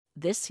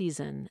This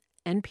season,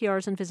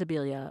 NPR's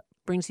Invisibilia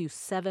brings you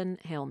 7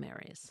 Hail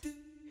Marys.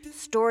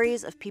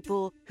 Stories of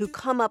people who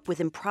come up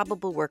with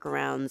improbable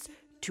workarounds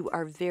to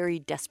our very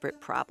desperate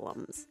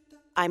problems.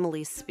 I'm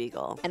Elise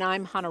Spiegel. And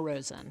I'm Hannah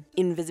Rosen.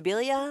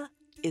 Invisibilia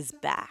is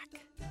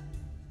back.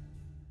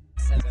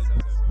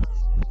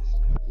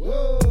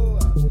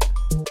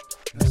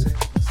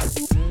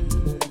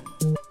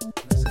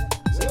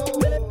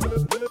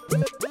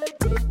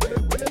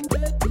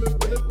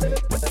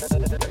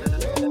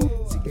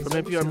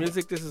 From NPR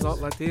Music, this is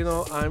Alt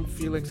Latino. I'm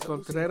Felix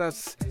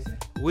Contreras.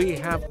 We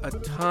have a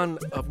ton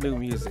of new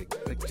music,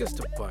 like just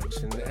a bunch.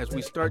 And as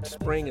we start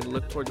spring and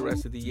look toward the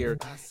rest of the year,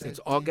 it's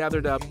all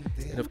gathered up.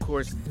 And of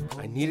course,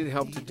 I needed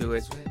help to do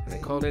it. And I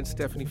called in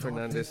Stephanie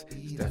Fernandez.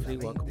 Stephanie,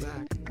 welcome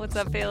back. What's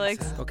up,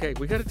 Felix? Okay,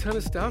 we got a ton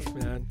of stuff,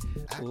 man.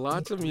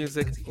 Lots of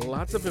music,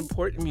 lots of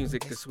important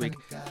music this week.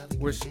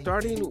 We're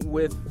starting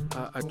with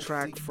a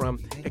track from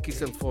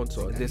X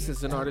Alfonso. This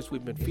is an artist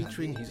we've been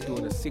featuring. He's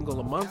doing a single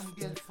a month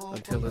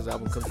until his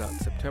album comes out in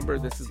September.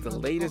 This is the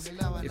latest.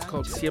 It's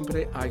called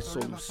Siempre Hay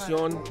Solución.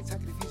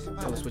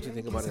 Tell us what you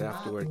think about it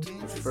afterwards.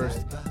 But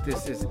first,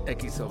 this is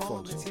X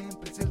Alfonso.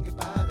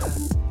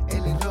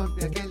 El error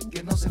de aquel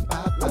que no se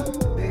empapa.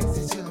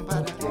 Decisiones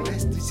para,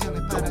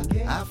 restricciones para,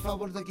 a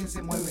favor de quien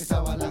se mueve esta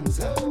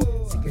balanza.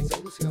 Sí que hay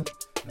solución,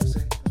 no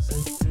sé, no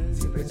sé.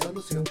 Siempre hay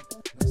solución,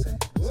 no sé.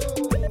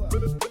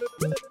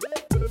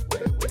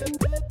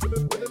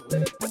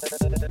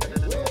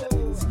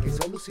 Sí que hay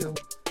solución,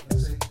 no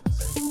sé, no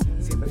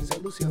sé. Siempre hay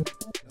solución,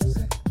 no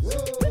sé.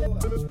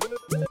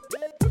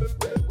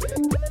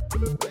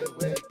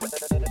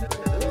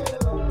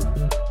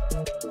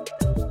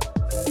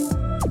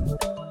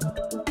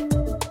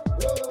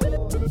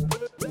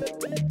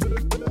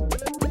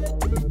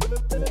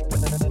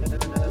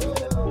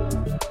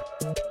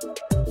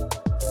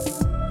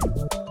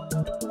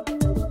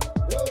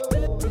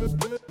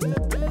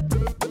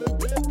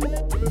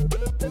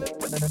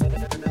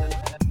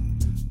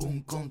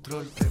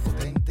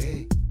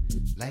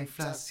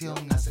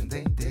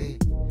 Ascendente,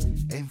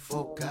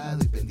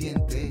 enfocado y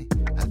pendiente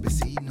al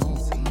vecino,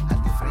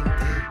 al de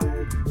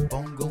frente.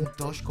 Pongo un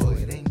touch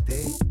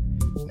coherente,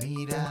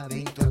 mira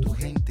dentro a tu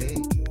gente.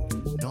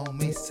 No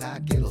me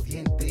saque los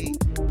dientes,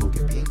 porque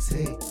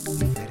piense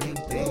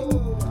diferente.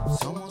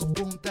 Somos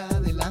punta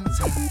de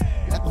lanza,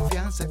 la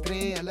confianza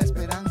crea la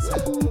esperanza.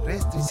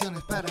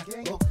 Restricciones para,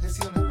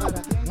 objeciones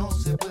para. No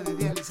se puede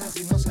idealizar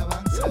si no se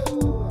avanza.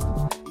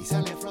 Y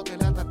sale a flote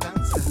la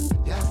tardanza,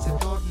 ya se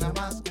torna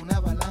más una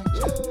avalancha.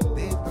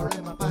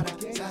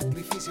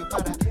 Sacrificio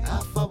para,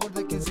 a favor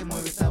de quien se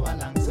mueve esta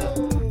balanza.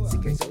 Sí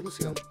que hay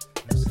solución,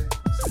 no sé,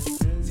 no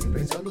sé.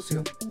 Siempre hay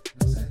solución,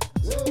 no sé, no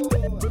sé.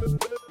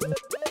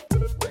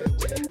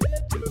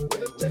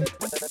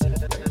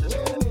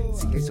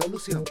 Sí que hay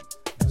solución,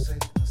 no sé,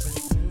 no sé.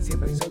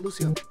 Siempre hay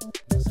solución,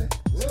 no sé.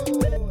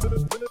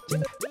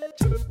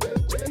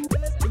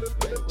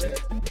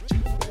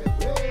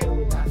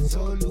 La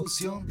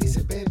solución,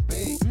 dice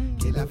Pepe,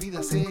 que la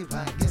vida se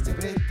va en este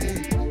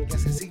brete, que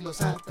hace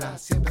siglos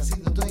atrás siempre ha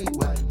sido todo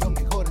igual. Lo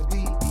mejor es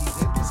vivir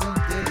el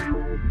presente.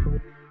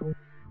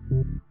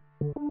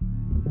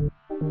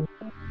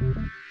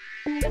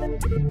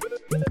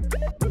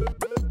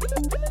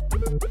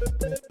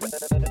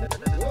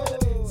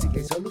 Sí que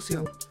hay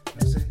solución,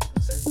 no sé,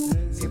 no sé.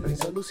 Siempre hay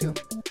solución,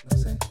 no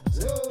sé, no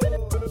sé.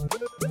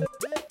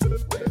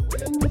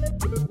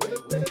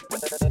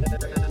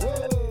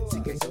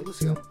 Sí que hay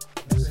solución,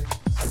 no sé,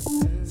 no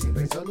sé.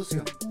 Siempre hay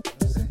solución, no sé,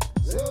 no sé.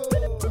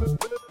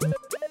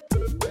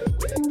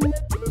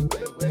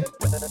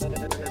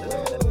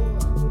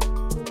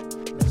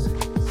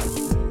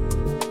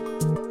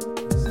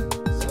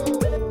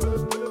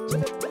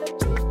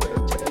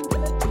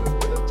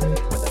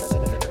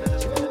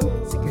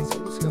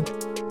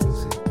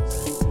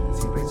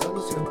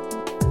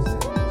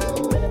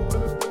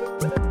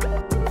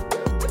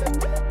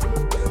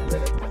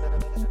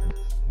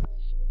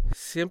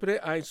 Siempre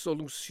Hay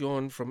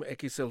Solución from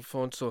X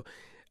Alfonso,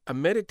 a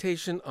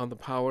meditation on the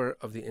power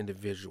of the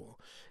individual.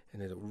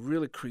 And it's a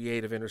really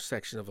creative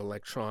intersection of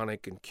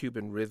electronic and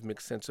Cuban rhythmic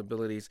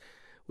sensibilities.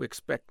 We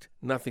expect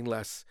nothing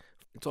less.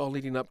 It's all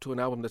leading up to an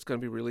album that's going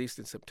to be released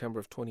in September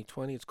of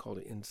 2020. It's called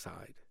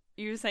Inside.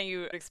 You were saying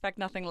you expect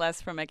nothing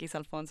less from X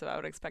Alfonso. I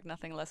would expect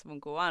nothing less from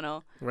un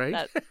cubano. Right?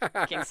 That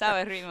quien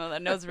sabe ritmo,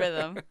 that knows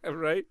rhythm.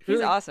 Right?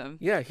 He's awesome.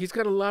 Yeah, he's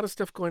got a lot of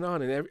stuff going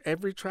on, and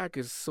every track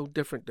is so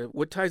different.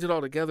 What ties it all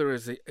together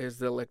is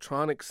the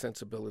electronic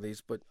sensibilities,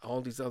 but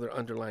all these other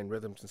underlying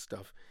rhythms and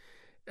stuff.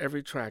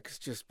 Every track has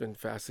just been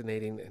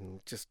fascinating,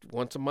 and just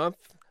once a month,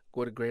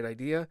 what a great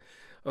idea.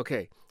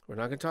 Okay, we're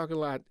not going to talk a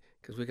lot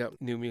because we got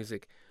new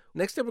music.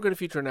 Next up, we're going to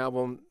feature an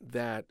album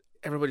that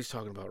everybody's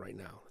talking about right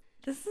now.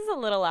 This is a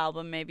little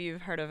album, maybe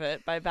you've heard of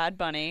it, by Bad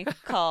Bunny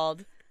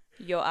called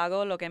Yo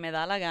hago lo que me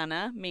da la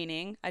gana,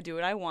 meaning I do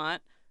what I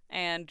want.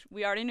 And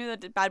we already knew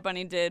that Bad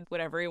Bunny did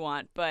whatever he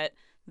want, but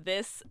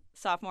this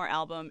sophomore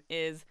album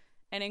is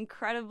an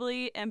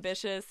incredibly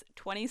ambitious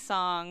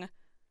 20-song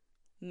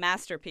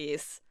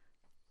masterpiece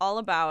all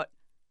about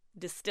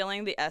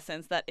distilling the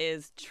essence that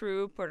is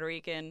true Puerto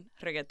Rican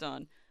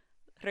reggaeton.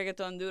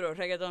 Reggaeton duro,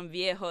 reggaeton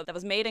viejo, that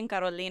was made in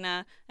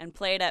Carolina and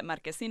played at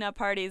marquesina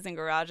parties and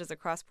garages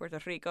across Puerto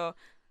Rico.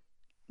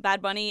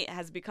 Bad Bunny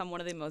has become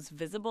one of the most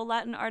visible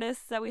Latin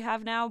artists that we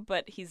have now,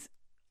 but he's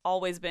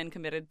always been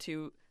committed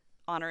to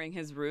honoring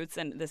his roots,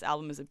 and this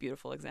album is a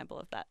beautiful example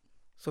of that.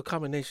 So a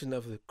combination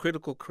of the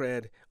critical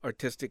cred,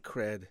 artistic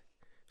cred,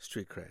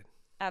 street cred.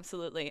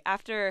 Absolutely.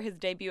 After his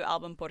debut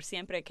album Por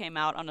Siempre came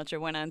out on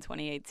Nochebuena in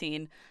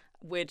 2018,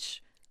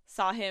 which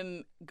saw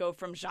him go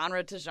from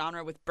genre to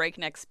genre with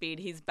breakneck speed,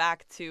 he's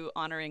back to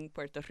honoring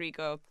Puerto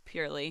Rico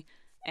purely,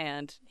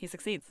 and he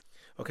succeeds.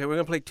 Okay, we're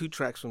going to play 2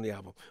 tracks from the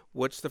album.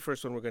 What's the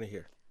first one we're going to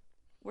hear?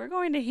 We're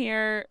going to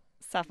hear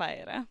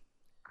Zafaera.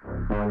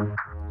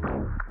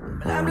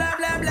 Bla bla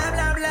bla bla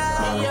bla bla.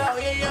 Yo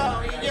yo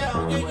yo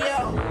yo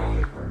yo.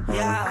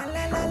 Ya.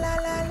 La la la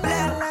la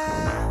la la.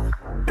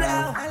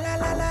 Bla la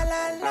la la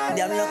la la.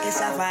 Diablo que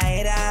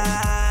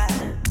zafaera.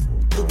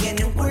 Tú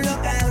tienes un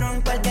culo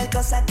cabrón, cualquier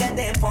cosa que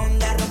te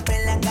ponga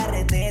romper la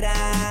carretera.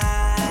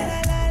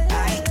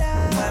 Ay,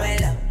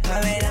 muévelo,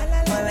 muévelo,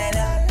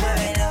 muévelo,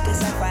 muévelo que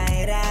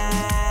zafaera.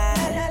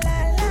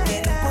 Tú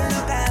tienes un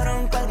culo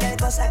cabrón, cualquier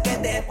cosa que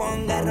te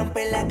ponga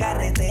romper la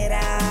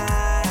carretera.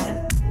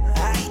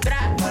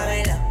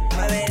 Muévelo,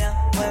 muévelo,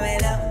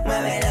 muévelo,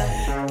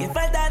 muévelo. Qué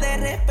falta de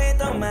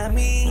respeto,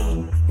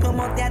 mami.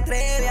 ¿Cómo te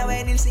atreves a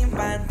venir sin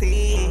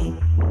panty?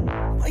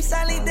 Hoy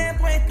saliste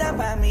puesta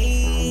pa'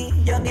 mí.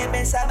 Yo que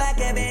pensaba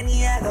que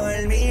venía a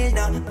dormir.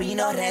 No,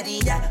 vino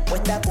redilla,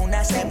 puesta con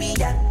una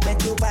semilla. Me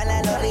chupa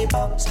la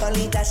lollipop,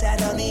 solita se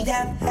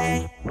arrodilla.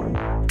 Hey.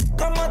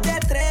 ¿Cómo te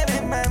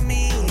atreves,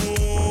 mami,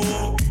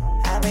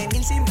 a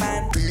venir sin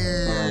panty?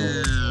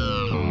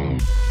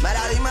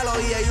 Mira, dímelo,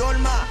 DJ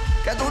Yorma,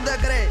 ¿qué tú te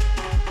crees?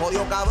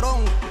 Jodido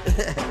cabrón.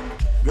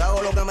 Yo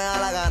hago lo que me da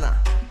la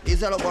gana.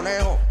 Díselo,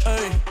 conejo.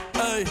 Ey,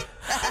 ey.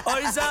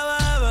 Hoy se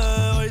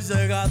bebe, hoy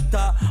se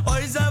gasta,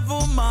 hoy se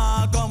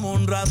fuma como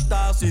un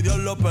rata, si Dios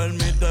lo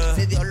permite.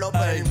 Si Dios lo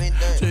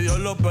permite. Si Dios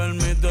lo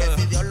permite. Que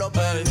si Dios lo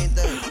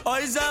permite.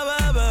 Hoy se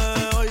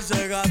bebe, hoy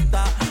se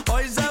gasta,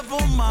 hoy se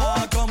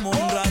fuma como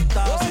un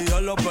rata, si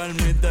Dios lo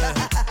permite.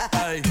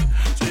 Ey,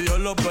 si Dios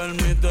lo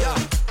permite.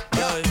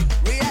 Ey.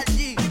 Real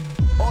G,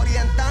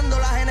 orientando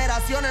las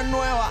generaciones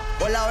nuevas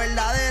por la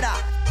verdadera.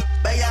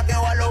 Bella que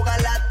va a lograr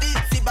la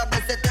tizi pa'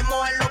 que se te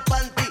mojen los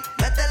panties.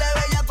 Métele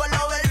bella con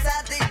lo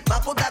versátil,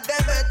 más puta que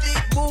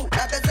Betty Boo.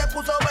 La que se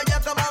puso bella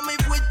que mami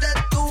fuiste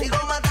tú. Sigo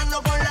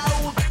matando con la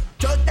U.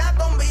 Chota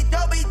con bicho,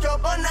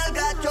 bicho con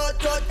alga.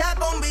 Chota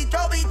con bicho,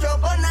 bicho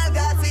con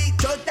alga. Sí,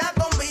 chota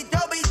con bicho,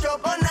 bicho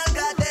con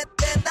alga.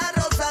 Te está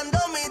rozando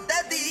mi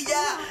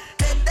tetilla.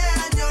 Este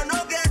año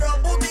no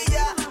quiero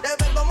putilla.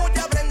 Te ven con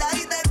mucha prenda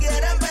y te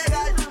quieren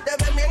pegar.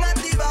 Te ven bien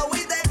activa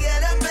y te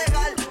quieren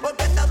pegar.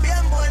 Porque estás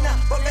bien buena,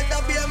 porque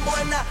estás bien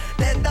buena.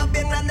 Te estás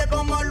bien grande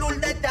como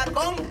Lourdes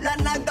Chacón. Las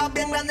nalgas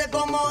bien grandes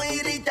como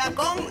Iris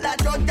Chacón. La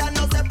chocha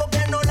no sé por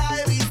qué no la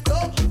he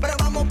visto, pero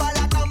vamos pa'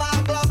 la cama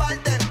a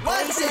clavarte.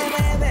 Hoy se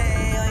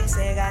bebe, hoy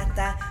se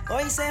gasta,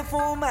 hoy se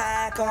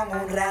fuma como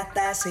un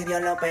rata, si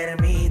Dios lo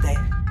permite.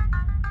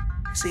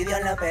 Si Dios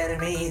lo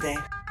permite.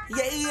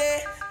 Yeah,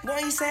 yeah.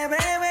 Hoy se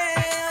bebe,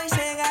 hoy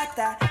se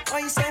gasta,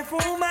 hoy se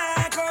fuma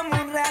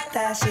como un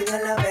rata, si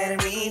Dios lo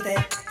permite.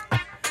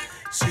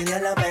 Si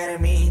Dios lo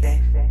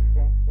permite.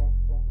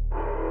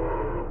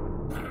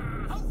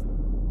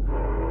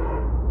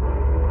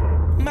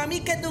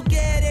 Mami, ¿qué tú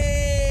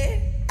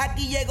quieres?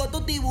 Aquí llegó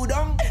tu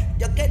tiburón.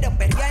 Yo quiero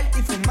perrearte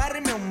y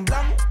fumarme un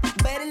blon.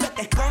 Ver lo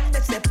que esconde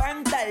ese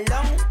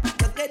pantalón.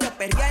 Yo quiero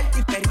perrearte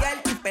y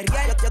perrearte y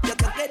perrearte. Yo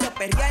quiero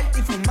perrearte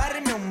y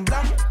fumarme un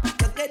blon.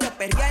 Yo quiero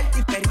perrearte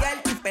y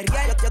perrearte y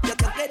perrearte. Yo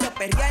quiero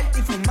perrearte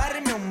y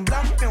fumarme un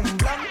blon, un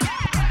blon.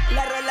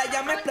 La rola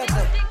ya me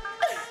explotó.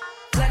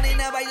 La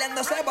nena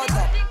bailando se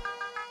botó.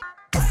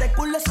 Ese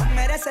culo se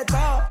merece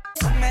todo.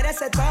 Se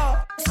merece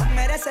todo. Se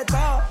merece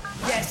todo.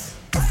 Yes.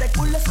 Ese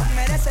culo se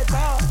merece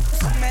todo,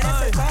 se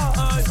merece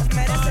todo, se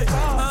merece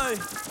todo.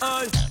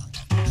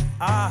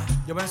 Ah,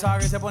 yo pensaba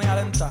que se ponía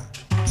lenta.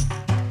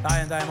 Está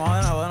bien, vamos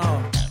de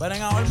nuevo.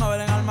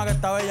 Ven en alma que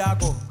está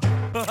bellaco.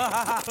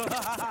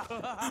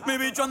 Mi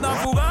bicho anda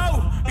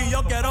fugado y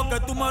yo quiero que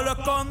tú me lo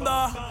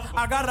escondas.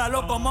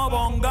 Agárralo como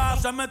bonga.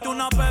 Se mete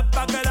una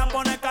pepa que la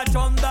pone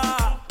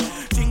cachonda.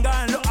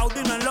 Chinga en los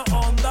Audi, no en los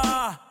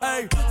Honda.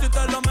 Ey, si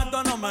te lo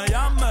meto no me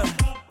llames,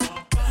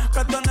 que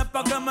esto no es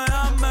pa' que me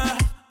ames.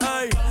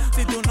 Ey,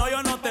 si tú no,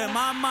 yo no te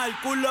mama el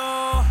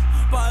culo.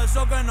 Pa'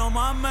 eso que no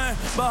mames.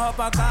 Baja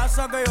pa'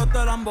 casa que yo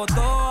te la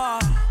embotoa.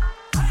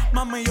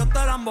 Mami, yo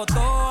te la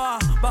embotoa.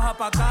 Baja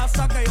pa'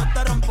 casa que yo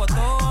te rompo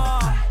toa.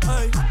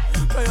 Ey,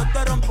 que yo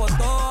te rompo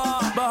toa.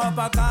 Baja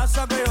pa'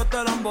 casa que yo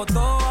te la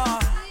embotoa.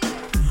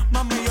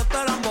 Mami, yo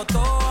te la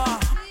embotoa.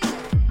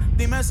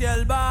 Dime si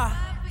él va,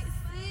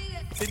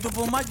 si tú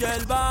fumas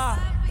hierba.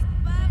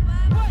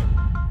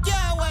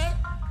 Yeah, wey.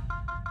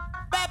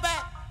 Bebe.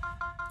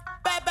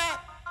 Bebe.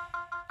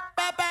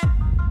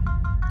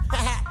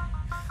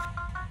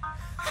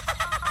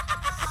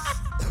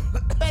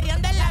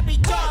 Perión de la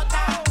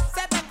bichota,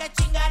 se ve que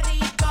chinga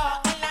rico.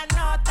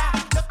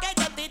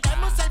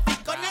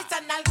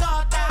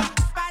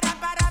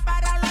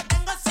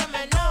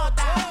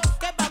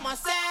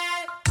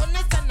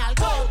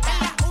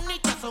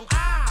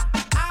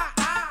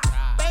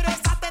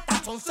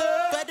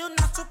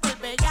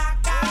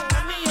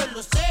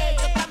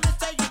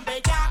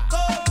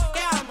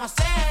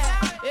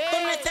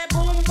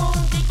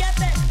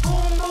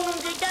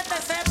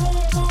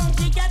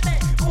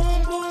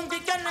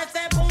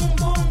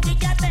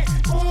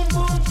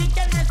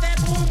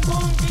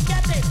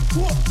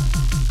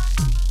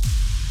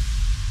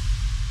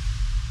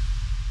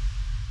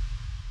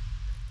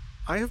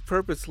 I have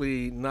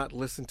purposely not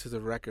listened to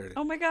the record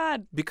Oh my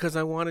God. because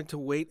I wanted to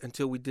wait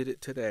until we did it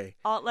today.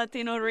 Alt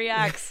Latino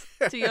reacts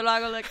to Yo lo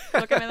hago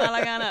lo que me da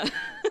la gana.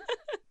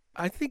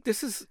 I think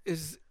this is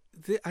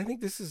I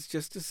think this is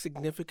just as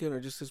significant or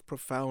just as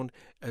profound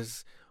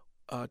as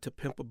To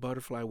Pimp a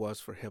Butterfly was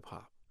for hip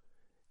hop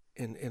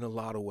in a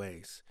lot of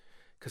ways.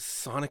 Because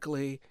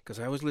sonically, because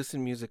I was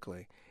listening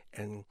musically,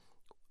 and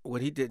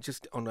what he did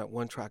just on that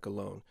one track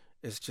alone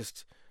is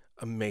just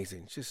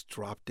amazing. Just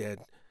drop dead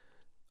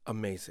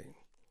amazing.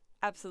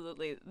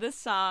 Absolutely.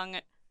 This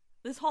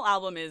whole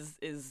album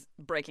is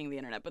breaking the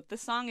internet, but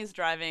this song is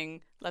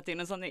driving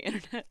Latinos on the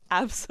internet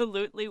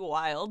absolutely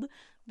wild,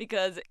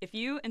 because if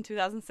you in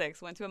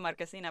 2006 went to a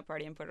Marquesina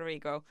party in Puerto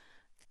Rico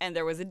and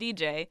there was a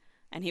DJ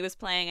and he was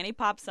playing any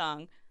pop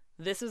song,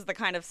 this is the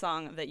kind of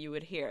song that you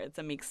would hear. It's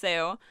a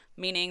mixeo,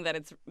 meaning that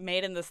it's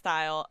made in the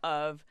style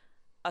of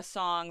a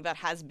song that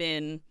has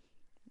been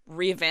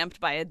revamped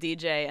by a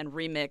DJ and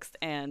remixed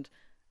and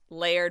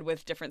layered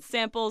with different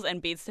samples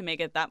and beats to make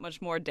it that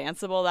much more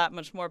danceable, that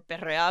much more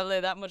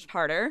perreable, that much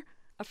harder.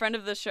 A friend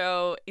of the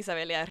show,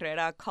 Isabelia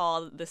Herrera,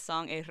 called this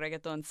song a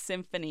reggaeton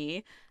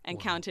symphony and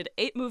counted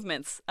 8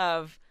 movements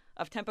of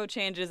tempo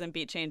changes and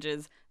beat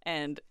changes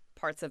and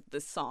parts of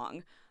this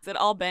song. It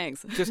all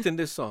bangs. Just in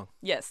this song.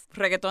 Yes.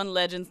 Reggaeton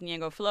legends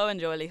Ñengo Flow and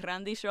Joel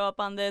Randy show up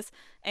on this.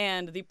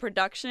 And the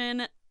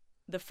production,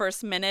 the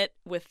first minute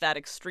with that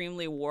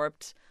extremely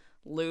warped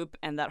loop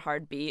and that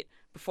hard beat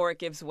before it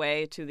gives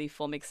way to the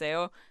full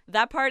mixeo,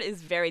 that part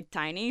is very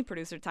Tiny,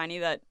 producer Tiny,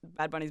 that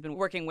Bad Bunny's been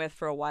working with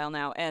for a while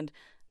now. And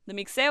the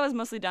mixeo is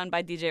mostly done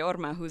by DJ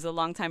Orma, who's a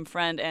longtime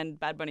friend and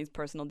Bad Bunny's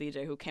personal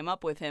DJ who came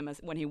up with him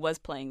when he was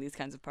playing these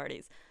kinds of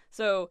parties.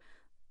 So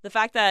the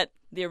fact that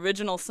the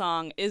original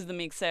song is the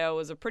mixeo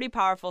was a pretty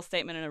powerful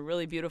statement and a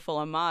really beautiful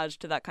homage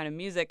to that kind of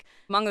music.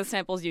 Among the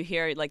samples you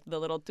hear, like the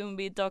little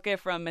tumbi toque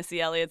from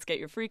Missy Elliott's Get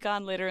Your Freak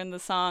On later in the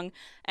song.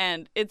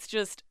 And it's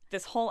just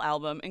this whole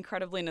album,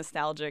 incredibly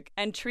nostalgic,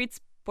 and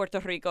treats Puerto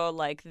Rico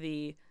like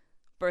the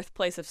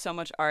birthplace of so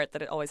much art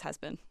that it always has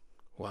been.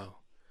 Wow.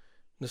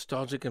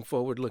 Nostalgic and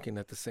forward-looking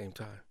at the same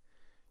time.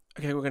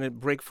 Okay, we're going to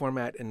break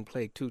format and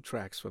play 2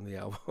 tracks from the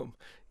album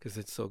because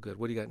it's so good.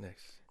 What do you got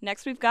next?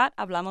 Next we've got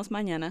Hablamos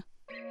Mañana.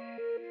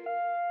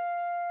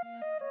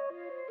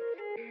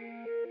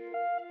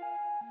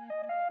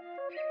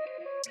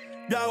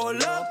 Yo hago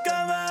lo que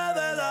me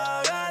dé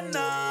la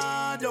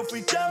gana. Yo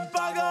fui quien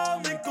pagó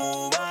mi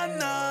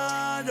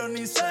cubana. Yo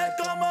ni sé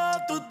cómo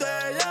tú te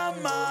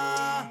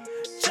llamas.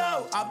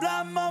 Chao,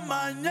 hablamos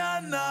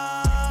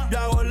mañana. Yo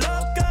hago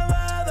lo que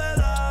me dé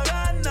la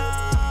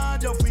gana.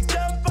 Yo fui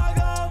quien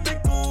pagó mi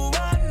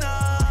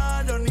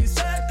cubana. Yo ni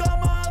sé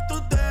cómo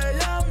tú te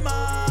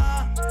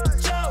llamas.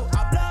 Chao,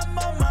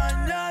 hablamos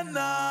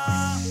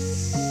mañana.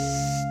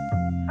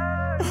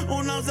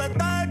 Una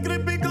seta de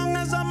creepy, con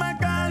eso me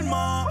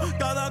calmo.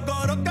 Cada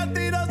coro que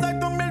tiro se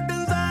convierte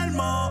en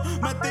salmo.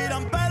 Me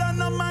tiran pero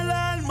no me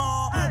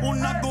alarmo.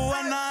 Una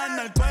cubana en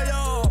el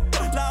cuello,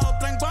 la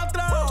otra en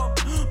 4.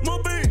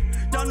 Movie,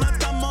 ya no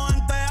estamos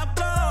en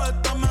teatro.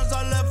 Esto me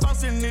sale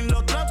fácil, ni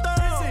lo trato.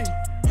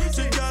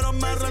 Si quiero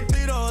me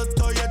retiro,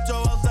 estoy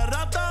hecho hace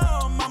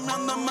rato. Mami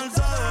anda en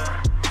Mercedes,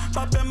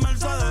 papi en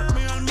Mercedes.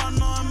 Mi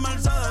hermano en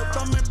Mercedes,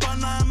 todos mis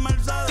panas en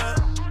Mercedes.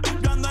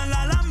 Yo ando en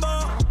la Lambo,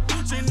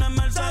 sin en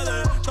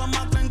Mercedes.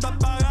 Toma 30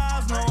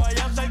 pagas, no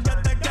vaya a ser que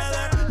te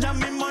quede. Ya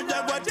mismo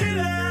llego a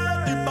Chile,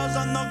 estoy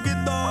pasando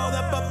quito.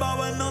 Después pa'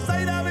 Buenos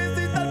Aires a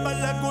visitar par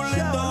de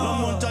culitos. Los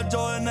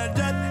muchachos en el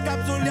jet,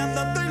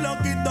 capsuleando estoy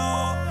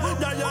loquito.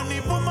 Ya yo ni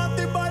fumo,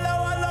 estoy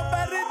volado a los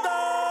perritos.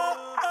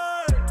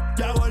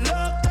 Yo hago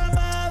lo que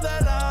me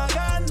dé la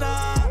gana.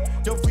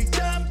 Yo fui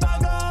quien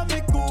pagó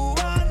mi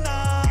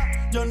cubana.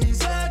 Yo ni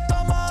sé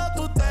cómo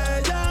tú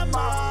te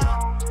llamas.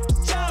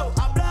 Chao,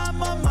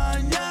 hablamos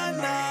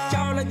mañana.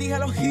 Chao, les dije a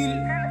los Gil,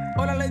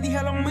 ahora les dije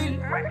a los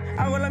 1000.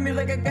 Hago la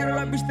mierda que quiero,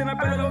 la viste en la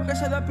pelo con que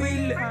se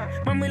depile.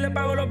 Mami le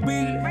pago los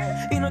bills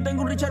y no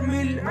tengo un Richard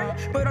Mille.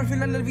 Pero al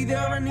final del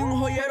video no hay ningún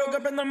joyero que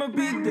prenda me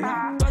pide.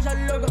 Tú haces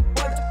lo que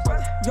puedes,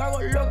 yo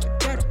hago lo que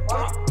quiero.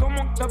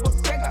 Como que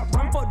por qué,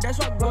 cabrón, por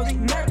eso hago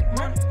dinero.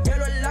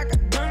 Hielo en la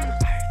cadena,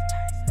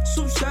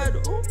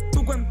 Sub-Zero,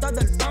 tu cuenta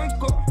del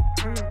banco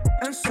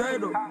en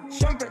cero.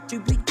 Siempre estoy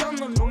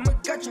brillando, no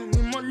me cachan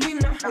ni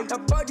molina. Hay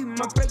a party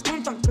me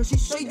preguntan que si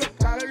soy de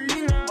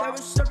Carolina. Debe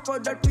ser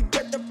por el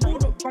piquete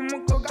puro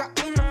como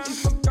cocaína. Y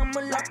porque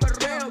me la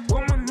perreo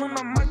como en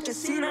una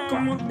marquesina.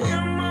 ¿Cómo te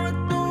llamabas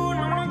tú?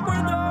 No me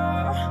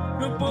acuerdo.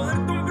 No poder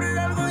cumplir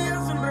algo ya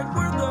es un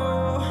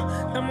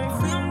recuerdo.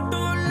 Estamos fríos en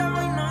todos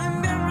lados y no es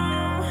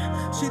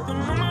invierno. Si tú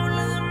no me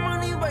hablas de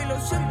money, bailo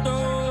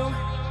siento.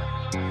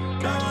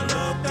 Yo hago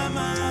lo que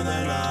me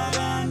dé la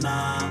gana.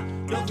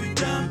 Yo fui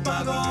quien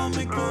pagó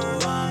mi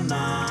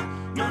cubana.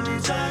 Yo ni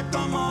sé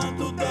cómo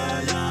tú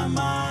te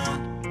llamas.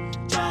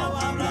 Chao,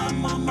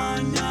 hablamos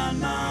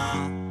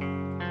mañana.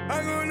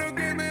 Hago lo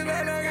que me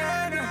da la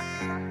gana.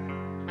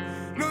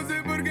 No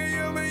sé por qué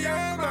ellos me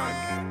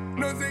llaman.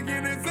 No sé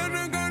quiénes son,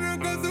 no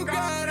conozco su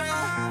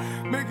cara.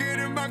 Me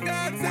quieren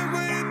bajar, se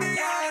mueren de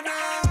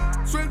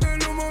gana. Suelto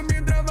el humo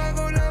mientras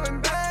bajo la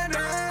ventana.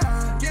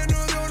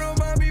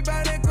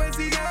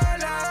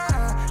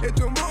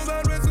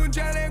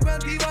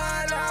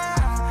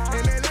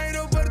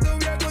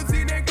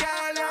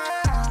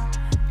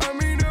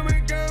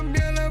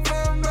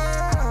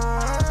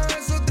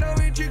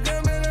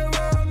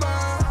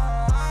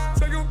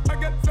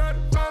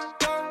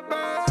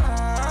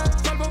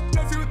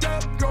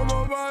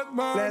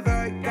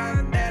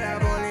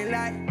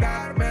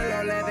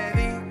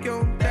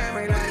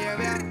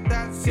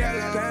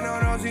 cielo. Que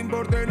no nos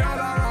importe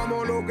nada,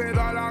 hagamos lo que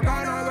da la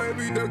gana.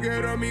 Baby, te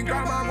quiero en mi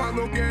cama,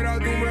 cuando quieras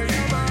tú me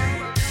llamas.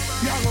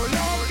 Y hago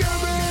lo que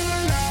me dé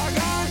la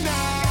gana.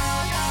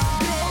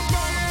 Yo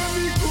pagué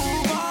mi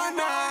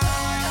cubana.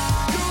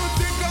 No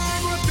sé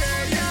cómo te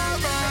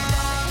llamas.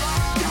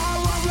 Ya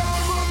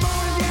hablamos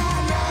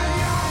mañana.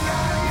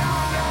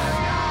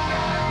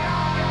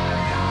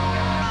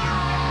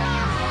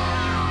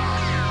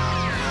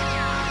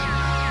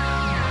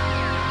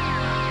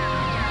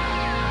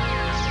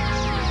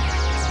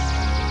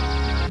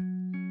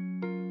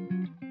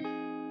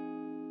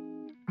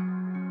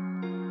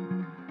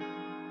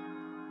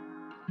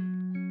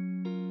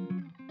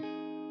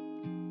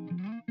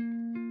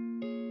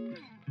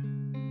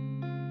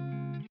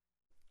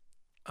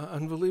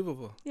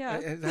 Unbelievable. Yeah.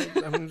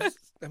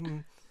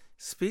 I'm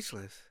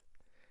speechless.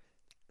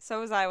 So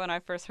was I when I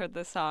first heard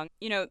this song.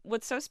 You know,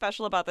 what's so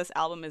special about this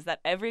album is that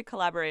every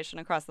collaboration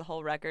across the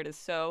whole record is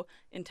so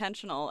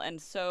intentional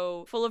and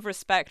so full of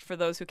respect for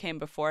those who came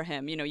before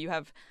him. You know, you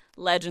have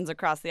legends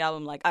across the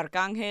album like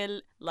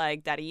Arcángel,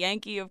 like Daddy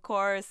Yankee, of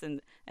course,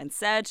 and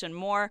Sech and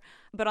more.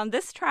 But on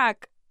this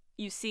track,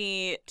 you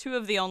see two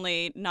of the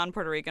only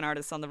non-Puerto Rican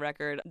artists on the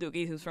record,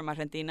 Duki, who's from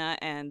Argentina,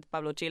 and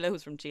Pablo Chile,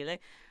 who's from Chile.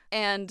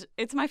 And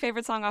it's my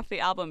favorite song off the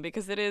album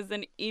because it is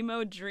an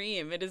emo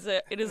dream. It is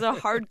a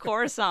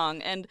hardcore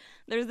song. And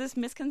there's this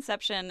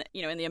misconception,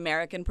 you know, in the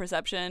American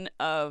perception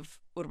of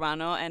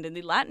Urbano and in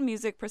the Latin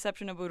music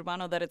perception of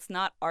Urbano that it's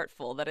not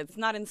artful, that it's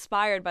not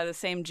inspired by the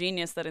same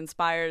genius that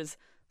inspires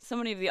so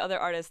many of the other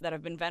artists that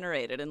have been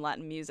venerated in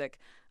Latin music.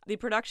 The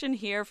production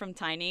here from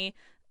Tiny,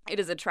 it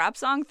is a trap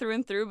song through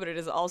and through, but it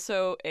is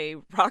also a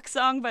rock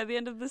song by the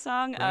end of the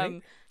song.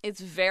 Right. It's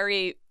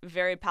very,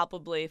 very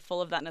palpably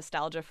full of that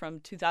nostalgia from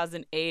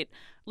 2008.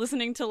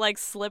 Listening to like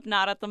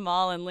Slipknot at the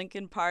mall and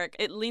Linkin Park,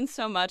 it leans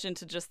so much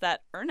into just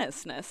that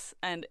earnestness,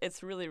 and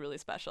it's really, really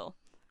special.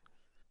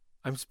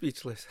 I'm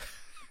speechless.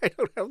 I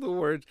don't have the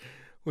words,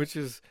 which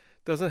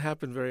doesn't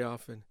happen very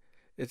often.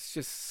 It's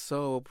just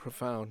so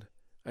profound.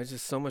 I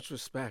just so much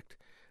respect.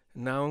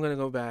 Now I'm going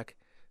to go back,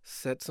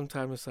 set some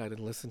time aside, and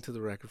listen to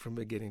the record from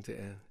beginning to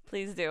end.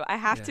 Please do. I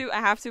have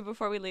to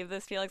before we leave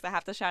this, Felix. I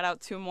have to shout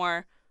out two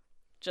more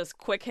just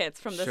quick hits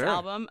from this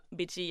album.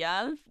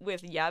 Bichillal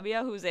with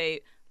Yabia, who's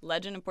a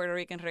legend in Puerto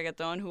Rican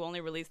reggaeton who only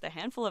released a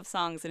handful of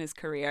songs in his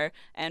career,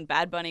 and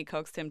Bad Bunny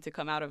coaxed him to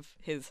come out of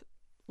his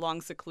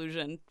long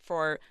seclusion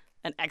for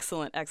an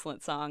excellent,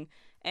 excellent song.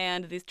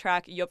 And this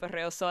track, Yo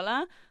Perreo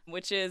Sola,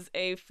 which is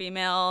a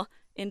female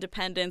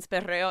independence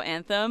perreo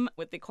anthem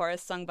with the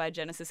chorus sung by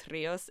Genesis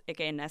Rios,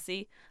 aka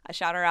Nessie. I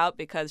shout her out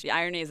because the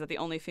irony is that the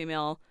only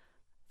female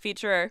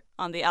feature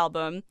on the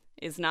album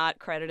is not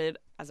credited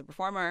as a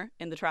performer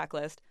in the track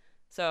list.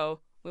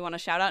 So we want to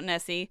shout out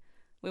Nessie.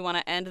 We want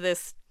to end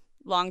this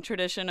long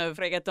tradition of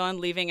reggaeton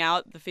leaving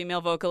out the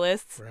female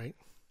vocalists. Right.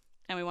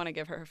 And we want to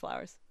give her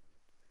flowers.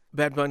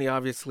 Bad Bunny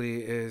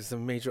obviously is a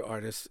major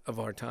artist of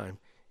our time.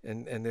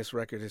 And this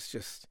record is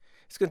just,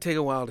 it's going to take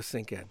a while to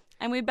sink in.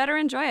 And we better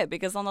enjoy it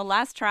because on the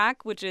last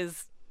track, which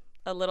is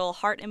a little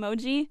heart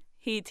emoji,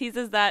 he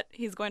teases that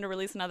he's going to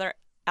release another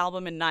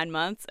album in 9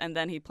 months and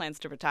then he plans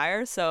to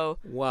retire. So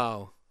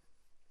wow.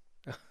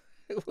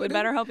 We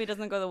better hope he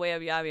doesn't go the way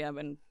of Yabia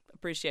and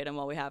appreciate him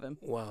while we have him.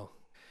 Wow.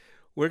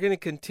 We're going to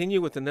continue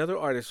with another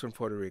artist from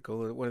Puerto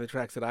Rico, one of the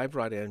tracks that I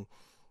brought in.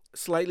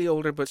 Slightly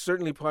older, but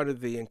certainly part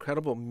of the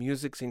incredible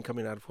music scene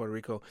coming out of Puerto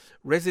Rico.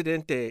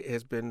 Residente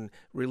has been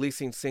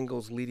releasing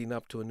singles leading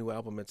up to a new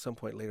album at some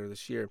point later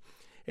this year.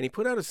 And he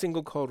put out a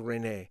single called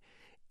René.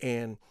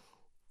 And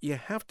you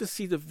have to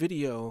see the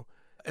video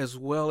as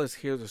well as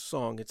hear the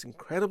song. It's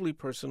incredibly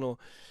personal,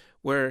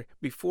 where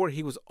before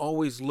he was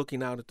always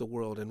looking out at the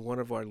world and one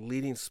of our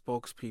leading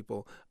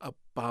spokespeople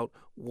about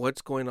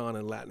what's going on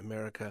in Latin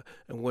America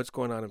and what's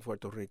going on in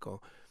Puerto Rico.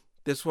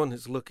 This one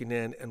is looking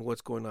in and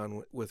what's going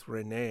on with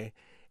René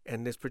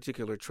and this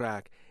particular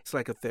track. It's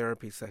like a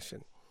therapy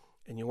session.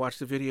 And you watch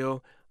the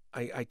video,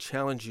 I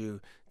challenge you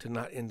to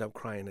not end up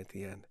crying at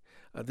the end.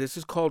 This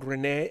is called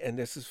René, and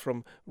this is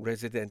from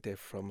Residente,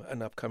 from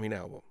an upcoming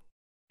album.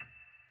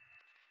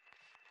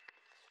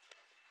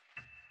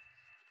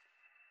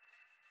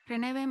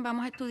 René, ven,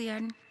 vamos a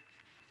estudiar.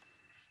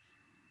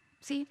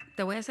 Sí,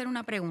 te voy a hacer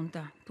una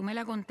pregunta. Tú me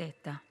la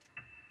contestas.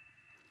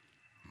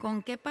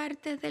 ¿Con qué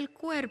partes del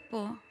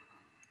cuerpo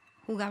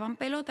jugaban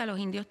pelota los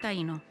indios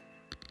taínos?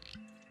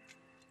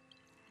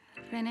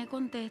 René,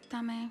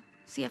 contéstame.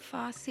 Sí, es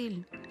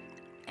fácil.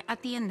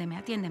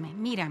 Atiéndeme,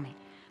 mírame.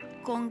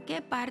 ¿Con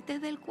qué partes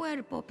del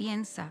cuerpo,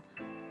 piensa,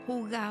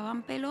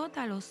 jugaban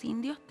pelota los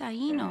indios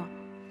taínos?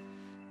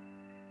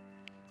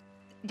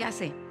 Ya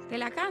sé, te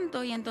la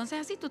canto y entonces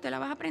así tú te la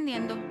vas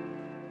aprendiendo.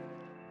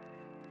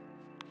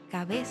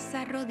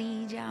 Cabeza,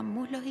 rodilla,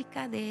 muslos y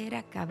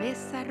cadera,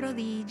 cabeza,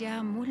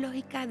 rodilla, muslos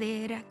y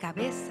cadera,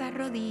 cabeza,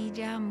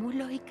 rodilla,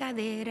 muslos y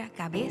cadera,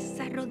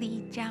 cabeza,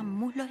 rodilla,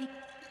 muslos y...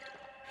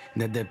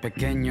 Desde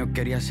pequeño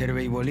quería ser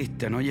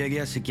beisbolista. No llegué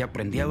así que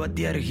aprendí a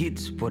batear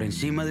hits por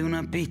encima de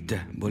una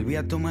pista. Volví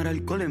a tomar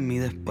alcohol en mi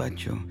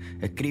despacho.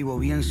 Escribo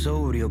bien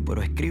sobrio,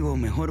 pero escribo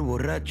mejor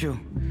borracho.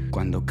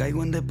 Cuando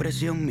caigo en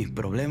depresión, mis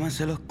problemas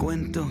se los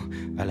cuento.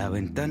 A la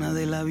ventana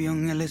del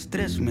avión el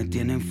estrés me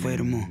tiene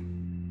enfermo.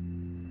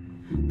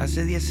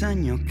 Hace 10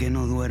 años que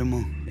no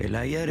duermo. El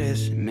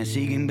IRS me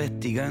sigue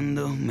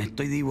investigando. Me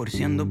estoy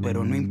divorciando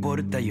pero no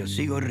importa, yo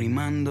sigo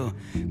rimando.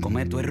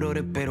 Cometo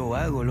errores pero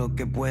hago lo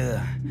que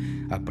pueda.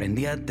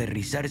 Aprendí a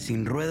aterrizar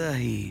sin ruedas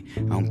y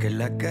aunque en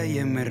la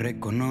calle me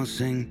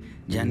reconocen,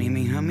 ya ni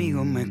mis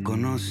amigos me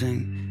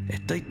conocen.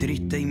 Estoy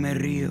triste y me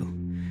río.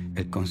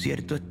 El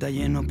concierto está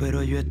lleno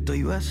pero yo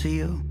estoy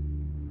vacío.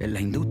 En la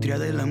industria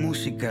de la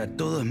música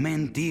todo es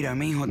mentira.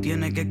 Mi hijo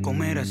tiene que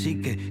comer, así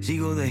que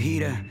sigo de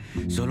gira.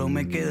 Solo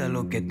me queda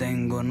lo que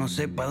tengo. No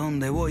sé pa'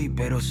 dónde voy,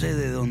 pero sé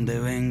de dónde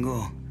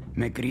vengo.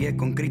 Me crié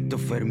con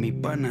Christopher, mi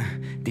pana.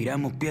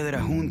 Tiramos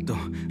piedras juntos,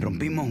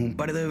 rompimos un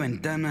par de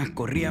ventanas.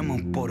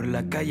 Corríamos por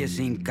la calle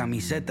sin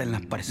camiseta. En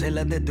las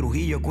parcelas de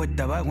Trujillo,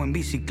 cuesta abajo en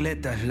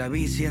bicicletas. La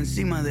bici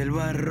encima del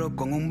barro,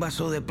 con un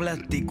vaso de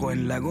plástico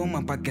en la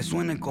goma pa' que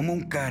suene como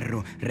un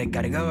carro.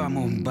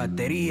 Recargábamos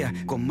baterías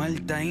con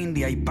malta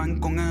india y pan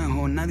con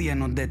ajo. Nadie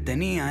nos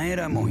detenía,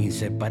 éramos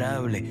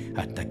inseparables.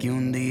 Hasta que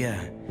un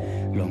día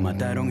lo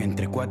mataron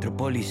entre 4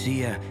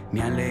 policías.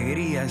 Mi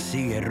alegría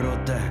sigue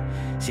rota.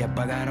 Se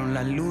apagaron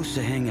las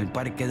luces en el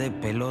parque de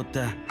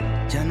pelota.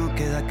 Ya no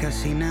queda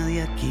casi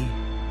nadie aquí.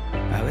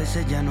 A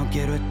veces ya no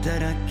quiero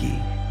estar aquí.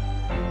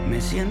 Me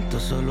siento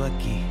solo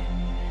aquí,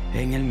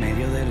 en el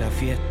medio de la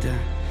fiesta.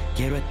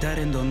 Quiero estar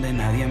en donde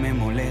nadie me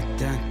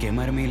molesta.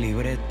 Quemar mi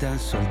libreta,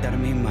 soltar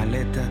mis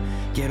maletas.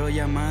 Quiero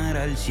llamar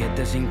al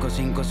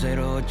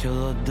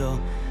 7550822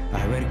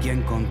 a ver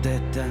quién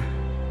contesta.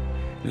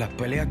 Las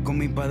peleas con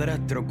mi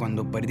padrastro,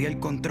 cuando perdía el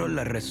control,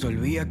 las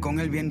resolvía con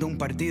él viendo un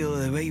partido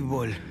de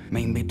béisbol. Me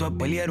invitó a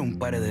pelear un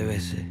par de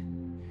veces.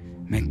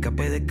 Me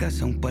escapé de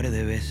casa un par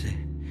de veces.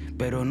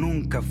 Pero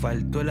nunca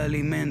faltó el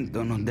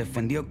alimento. Nos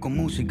defendió con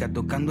música,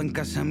 tocando en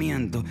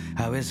casamientos.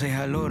 A veces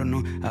al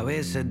horno, a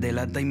veces de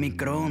lata y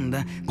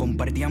microondas.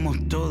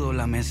 Compartíamos todo,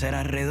 la mesa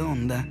era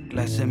redonda.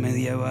 Clase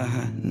media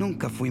baja,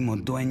 nunca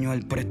fuimos dueños.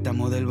 El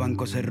préstamo del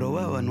banco se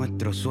robaba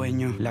nuestros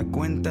sueños. La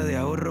cuenta de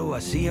ahorro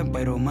vacía,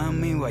 pero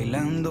mami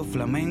bailando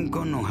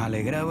flamenco nos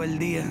alegraba el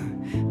día.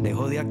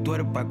 Dejó de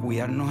actuar para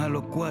cuidarnos a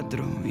los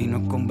 4 y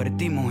nos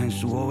convertimos en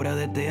su obra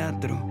de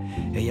teatro.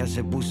 Ella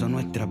se puso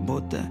nuestras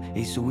botas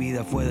y su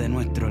vida fue de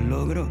nuestros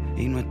logros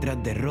y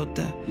nuestras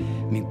derrotas.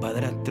 Mi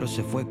padrastro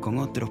se fue con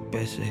otros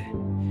peces.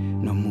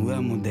 Nos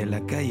mudamos de la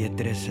calle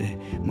 13.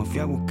 Me fui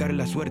a buscar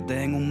la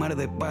suerte en un mar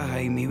de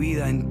paja y mi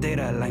vida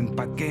entera la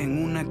empaqué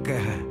en una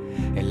caja.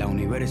 En la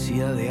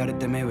Universidad de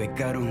Arte me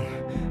becaron.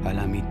 A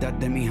la mitad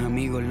de mis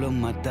amigos los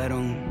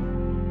mataron.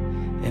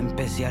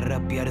 Empecé a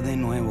rapear de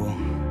nuevo.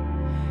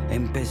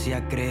 Empecé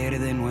a creer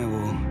de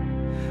nuevo.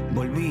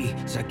 Volví,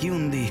 saqué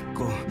un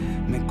disco,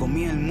 me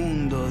comí el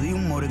mundo de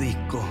un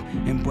mordisco.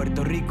 En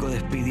Puerto Rico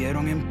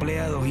despidieron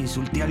empleados,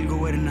 insulté al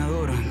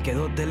gobernador,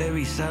 quedó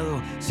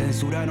televisado.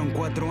 Censuraron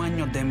 4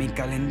 años de mi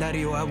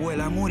calendario.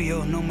 Abuela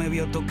murió, no me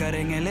vio tocar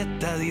en el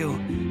estadio.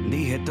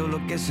 Dije todo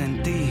lo que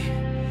sentí.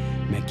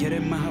 Me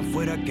quieren más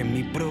afuera que en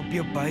mi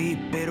propio país,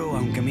 pero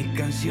aunque mis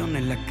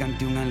canciones las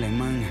cante un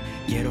alemán,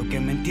 quiero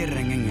que me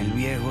entierren en el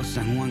viejo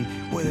San Juan.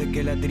 Puede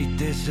que la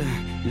tristeza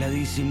la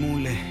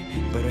disimule,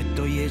 pero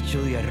estoy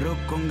hecho de arroz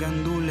con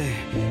gandules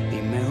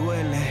y me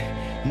duele.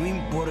 No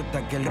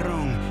importa que el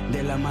ron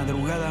de la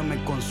madrugada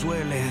me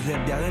consuele.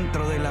 Desde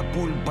adentro de la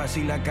pulpa,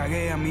 si la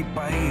cagué a mi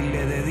país,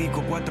 le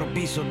dedico 4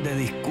 pisos de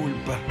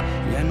disculpa.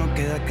 Ya no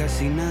queda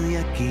casi nadie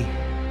aquí.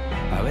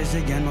 A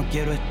veces ya no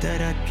quiero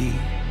estar aquí.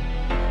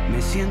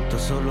 Me siento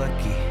solo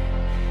aquí,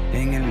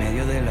 en el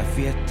medio de la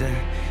fiesta.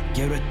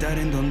 Quiero estar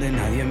en donde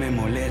nadie me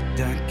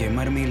molesta.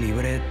 Quemar mi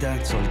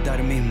libreta,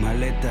 soltar mis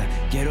maletas.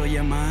 Quiero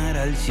llamar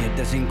al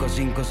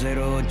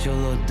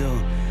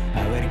 7550822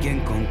 a ver quién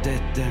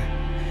contesta.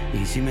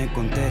 Y si me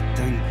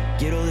contestan,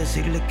 quiero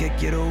decirles que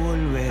quiero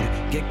volver,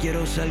 que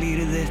quiero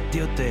salir de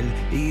este hotel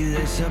y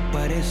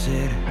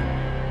desaparecer.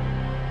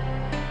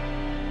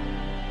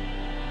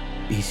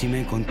 Y si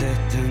me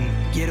contestan,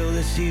 quiero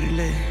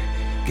decirles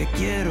que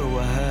quiero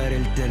bajar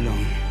el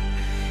telón,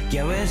 que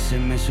a veces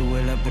me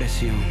sube la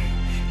presión,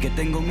 que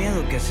tengo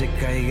miedo que se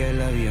caiga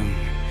el avión,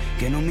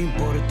 que no me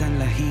importan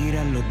las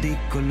giras, los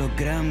discos, los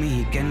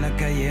Grammys y que en la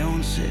calle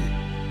 11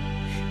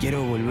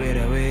 quiero volver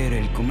a ver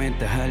el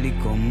cometa Halley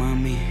con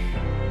mami.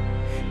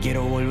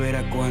 Quiero volver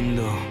a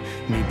cuando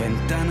mis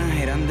ventanas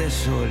eran de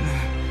sol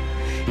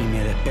y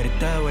me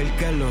despertaba el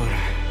calor,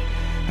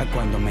 a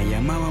cuando me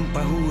llamaban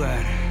pa'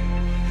 jugar,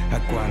 a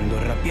cuando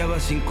rapeaba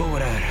sin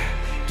cobrar.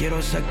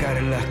 Quiero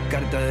sacar las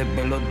cartas de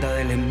pelota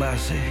del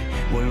envase,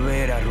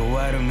 volver a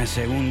robarme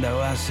segunda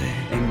base.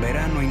 En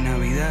verano y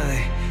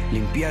navidades,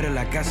 limpiar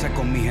la casa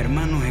con mis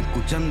hermanos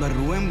escuchando a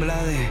Rubén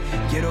Blades.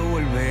 Quiero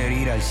volver a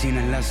ir al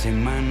cine en la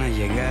semana,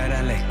 llegar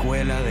a la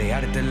escuela de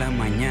arte en la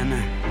mañana.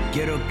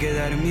 Quiero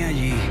quedarme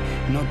allí,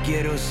 no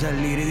quiero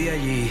salir de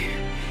allí.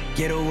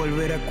 Quiero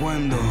volver a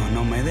cuando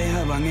no me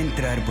dejaban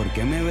entrar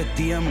porque me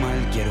vestía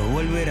mal. Quiero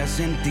volver a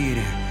sentir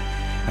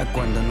a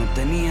cuando no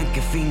tenía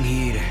que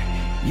fingir.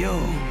 Yo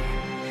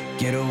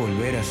quiero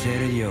volver a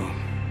ser yo.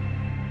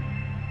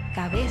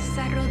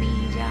 Cabeza,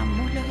 rodilla,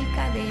 muslos y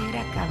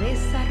cadera,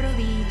 cabeza,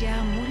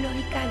 rodilla, muslos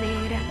y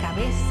cadera,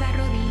 cabeza,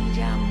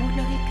 rodilla,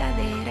 muslos y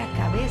cadera,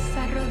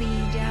 cabeza,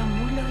 rodilla,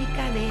 muslos y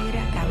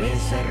cadera,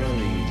 cabeza,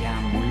 rodilla,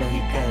 muslos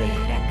y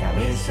cadera,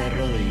 cabeza,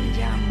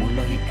 rodilla,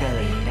 muslos y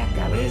cadera,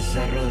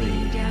 cabeza,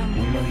 rodilla,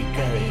 muslos y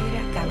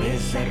cadera,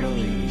 cabeza,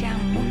 rodilla,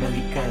 muslos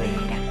y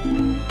cadera.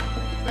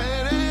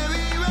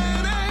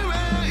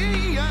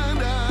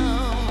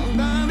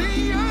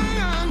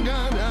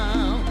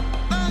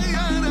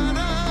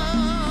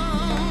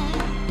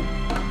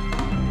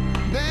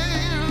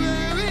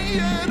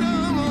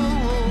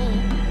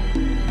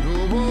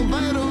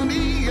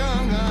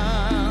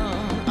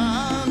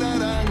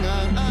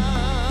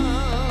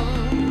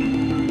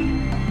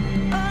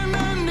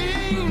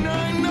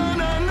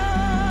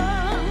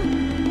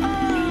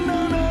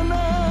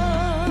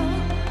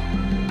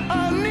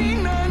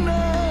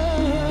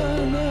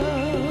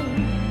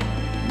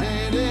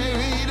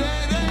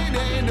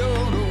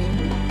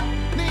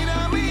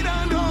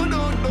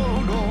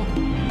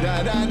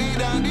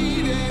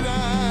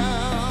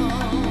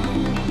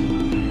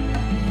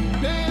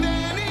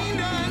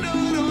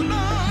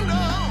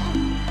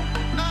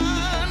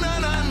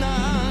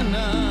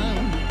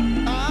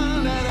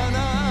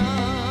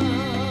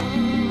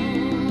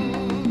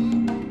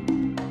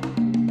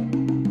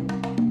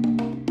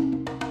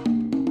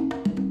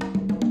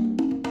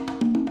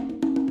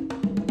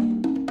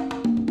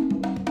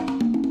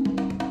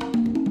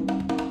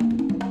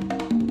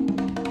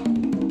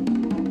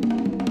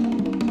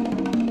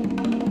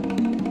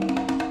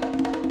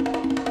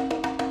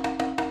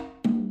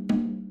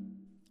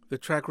 The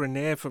track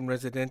Renee from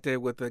Residente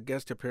with a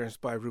guest appearance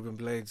by Ruben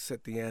Blades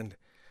at the end.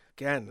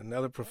 Again,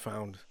 another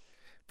profound.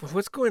 But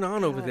what's going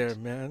on over there,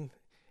 man?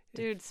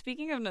 Dude,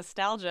 speaking of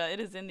nostalgia, it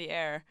is in the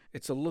air.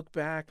 It's a look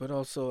back, but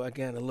also,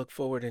 again, a look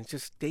forward and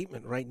just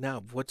statement right now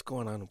of what's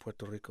going on in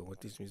Puerto Rico with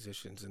these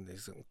musicians and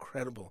this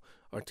incredible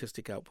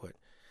artistic output.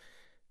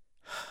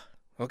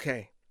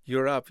 Okay,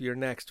 you're up. You're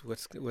next.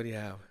 What do you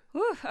have?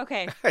 Whew,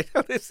 okay. I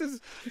know this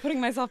is... I'm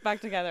putting myself back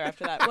together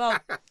after that. Well...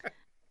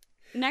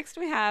 Next,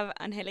 we have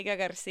Angelica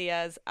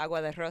Garcia's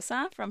Agua de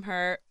Rosa from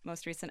her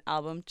most recent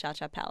album, Cha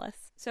Cha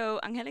Palace.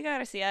 So Angelica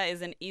Garcia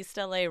is an East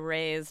LA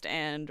raised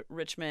and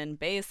Richmond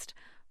based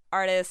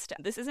artist.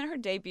 This isn't her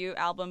debut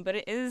album, but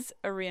it is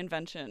a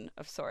reinvention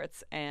of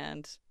sorts.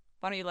 And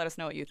why don't you let us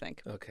know what you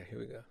think? Okay, here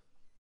we go.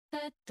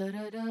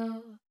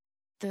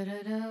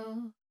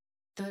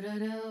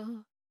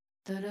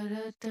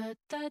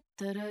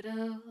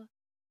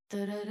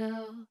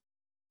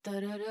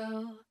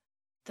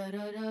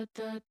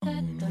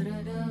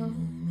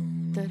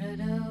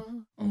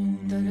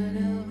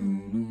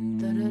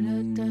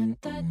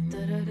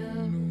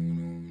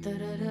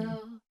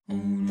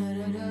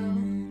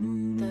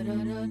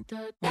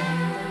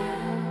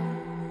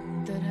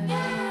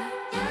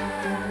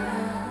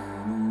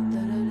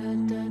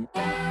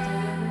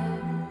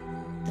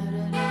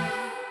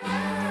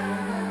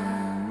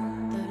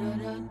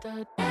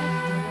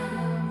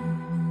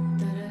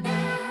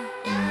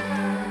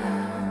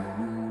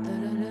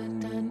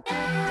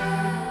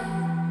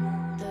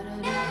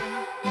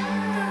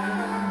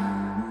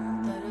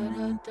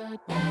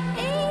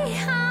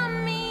 Hija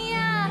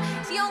mía,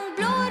 young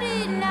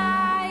blooded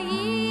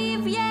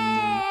naive,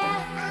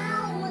 yeah.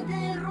 Agua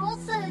de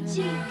rosa,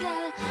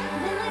 chica.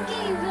 Ven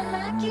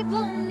aquí,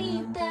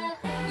 bonita.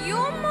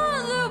 Your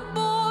mother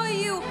bore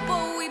you,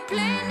 but we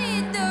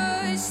planted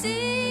the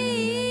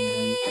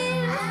seed.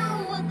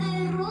 Agua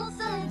de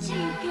rosa,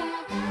 chica.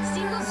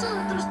 Sin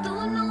nosotros tú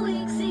no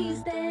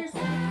existes.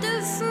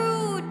 The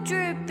fruit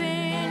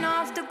dripping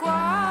off the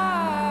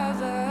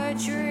guava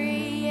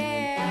tree, yeah.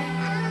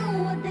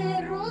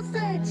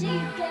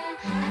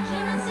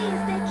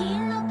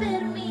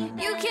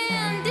 You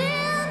can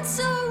dance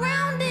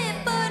around it,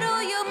 but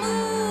all your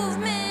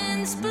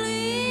movements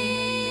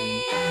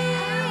bleed.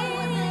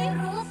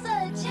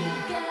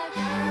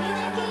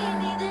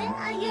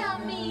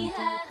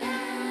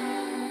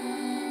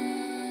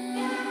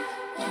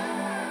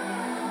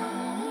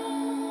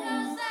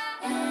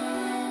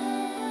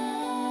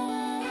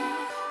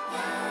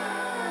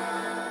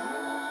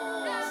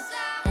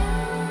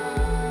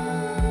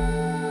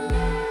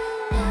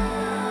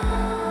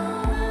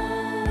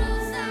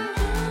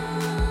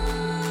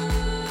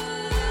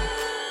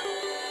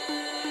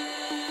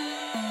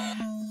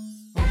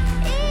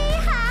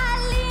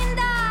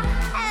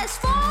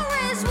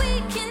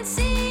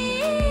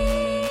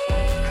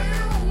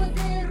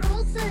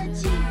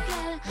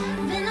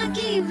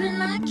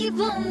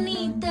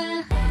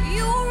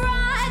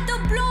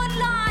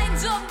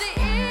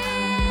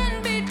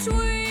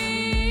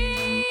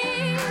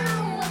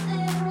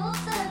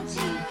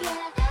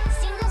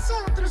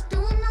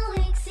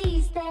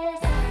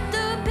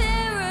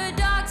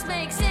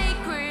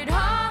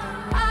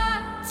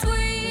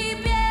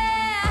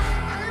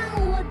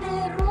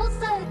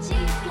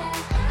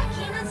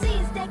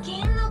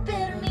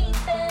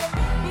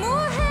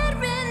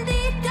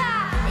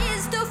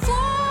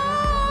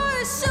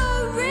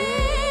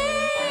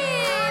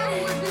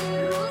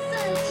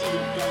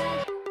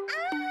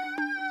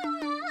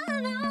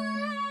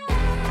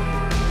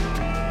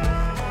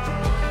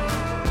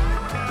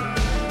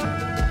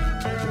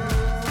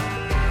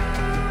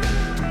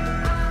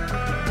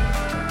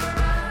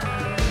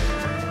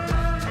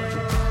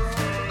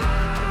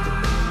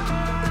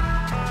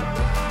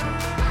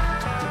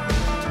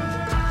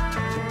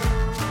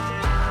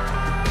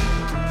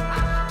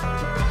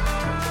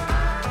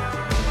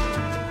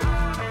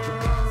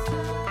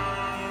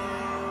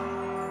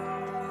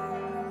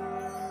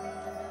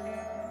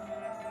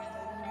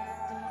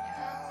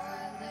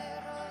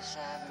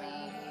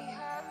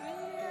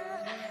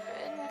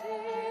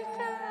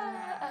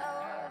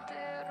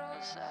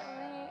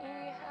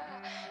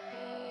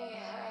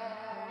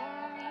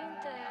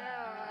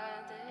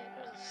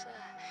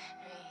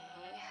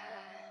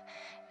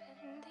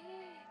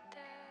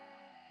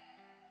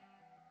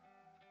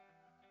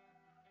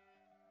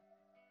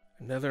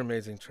 Another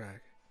amazing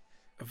track.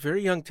 A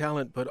very young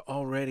talent, but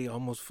already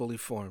almost fully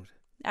formed.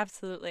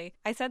 Absolutely.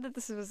 I said that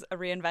this was a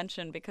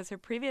reinvention because her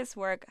previous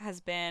work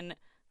has been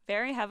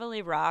very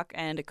heavily rock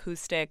and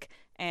acoustic,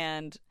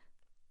 and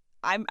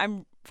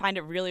I'm find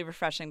it really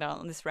refreshing that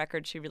on this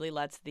record she really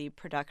lets the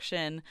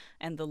production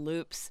and the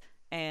loops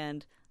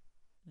and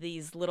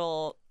these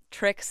little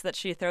tricks that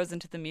she throws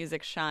into the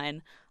music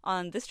shine.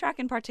 On this track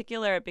in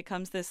particular, it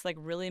becomes this like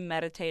really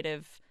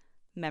meditative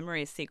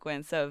memory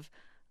sequence of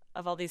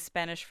all these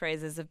Spanish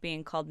phrases of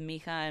being called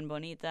mija and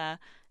bonita,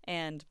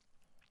 and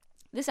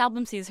this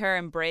album sees her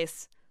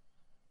embrace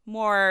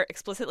more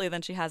explicitly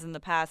than she has in the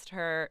past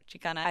her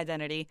Chicana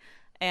identity.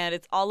 And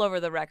it's all over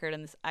the record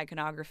in this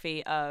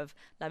iconography of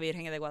La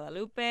Virgen de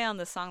Guadalupe on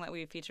the song that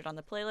we featured on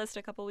the playlist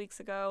a couple weeks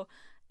ago,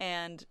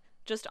 and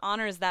just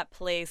honors that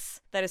place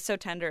that is so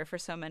tender for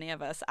so many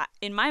of us.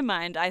 In my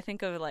mind, I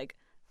think of like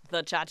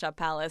the Cha-Cha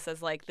Palace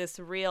as like this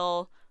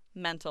real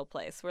mental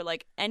place where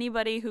like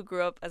anybody who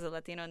grew up as a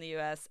Latino in the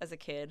U.S. as a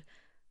kid,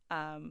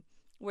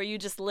 where you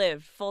just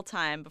lived full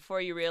time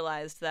before you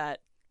realized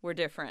that we're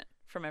different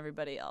from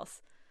everybody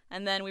else.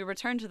 And then we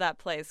return to that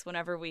place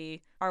whenever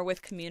we are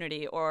with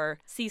community or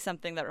see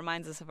something that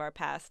reminds us of our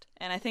past.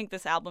 And I think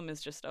this album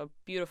is just a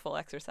beautiful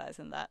exercise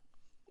in that.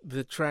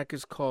 The track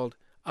is called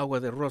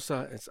Agua de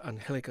Rosa. It's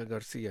Angelica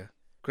Garcia.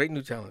 Great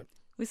new talent.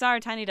 We saw our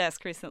Tiny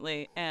Desk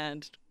recently,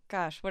 and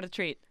gosh, what a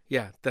treat.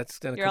 Yeah, that's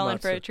going to come out You're all in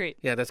for soon. a treat.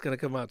 Yeah, that's going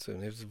to come out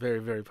soon. It's very,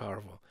 very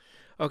powerful.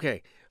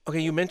 Okay,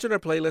 you mentioned our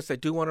playlist. I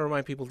do want to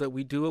remind people that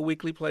we do a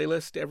weekly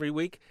playlist every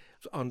week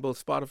on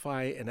both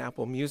Spotify and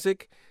Apple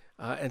Music.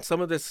 And some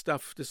of this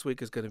stuff this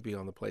week is going to be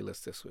on the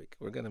playlist this week.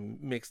 We're going to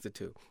mix the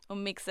two.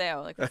 Un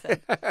mixeo, like we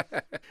said.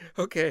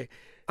 Okay.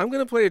 I'm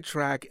going to play a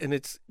track, and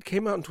it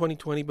came out in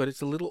 2020, but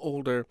it's a little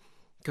older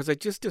because I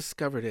just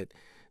discovered it.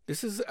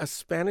 This is a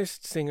Spanish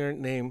singer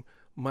named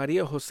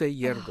Maria Jose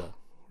Yergo,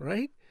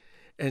 right?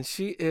 And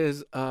she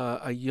is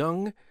a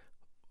young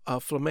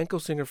flamenco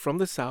singer from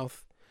the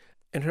South,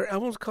 and her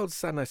album's called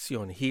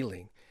Sanación,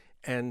 Healing.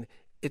 And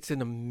it's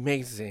an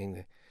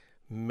amazing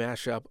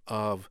mashup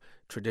of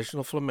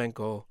traditional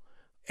flamenco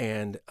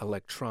and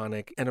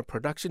electronic and a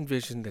production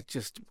vision that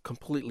just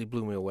completely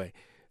blew me away.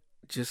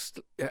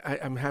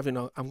 I'm going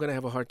to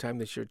have a hard time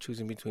this year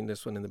choosing between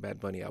this one and the Bad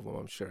Bunny album,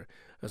 I'm sure.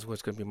 That's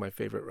what's going to be my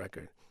favorite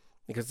record.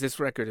 Because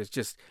this record is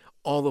just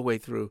all the way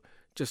through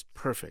just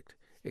perfect.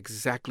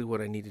 Exactly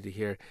what I needed to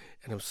hear.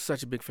 And I'm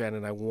such a big fan,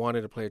 and I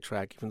wanted to play a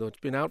track, even though it's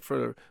been out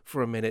for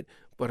a minute,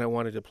 but I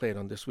wanted to play it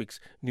on this week's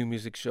New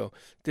Music Show.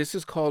 This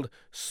is called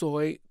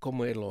Soy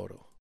Como el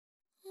Oro.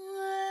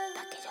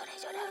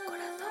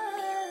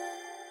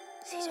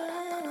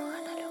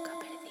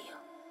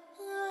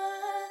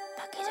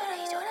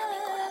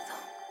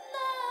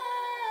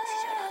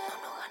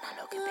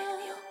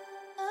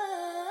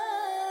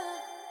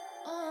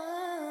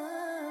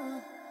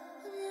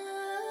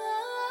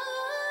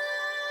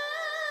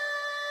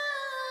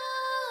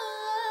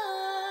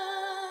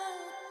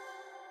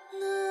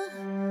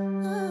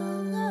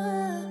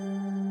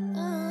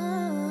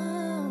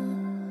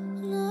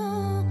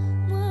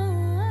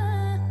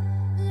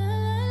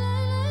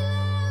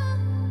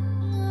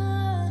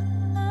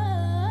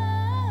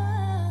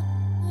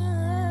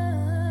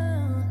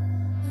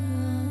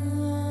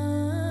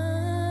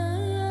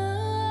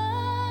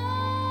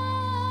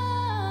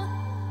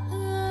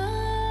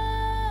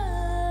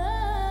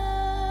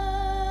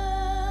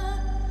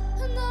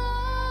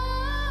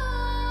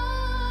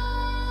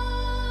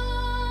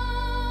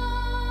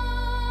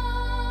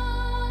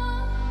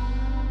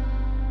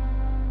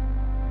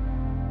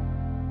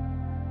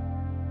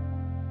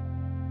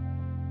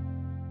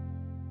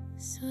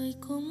 Soy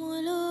como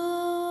el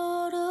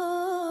oro,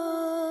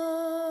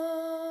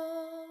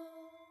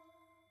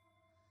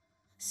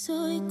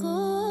 soy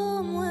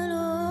como el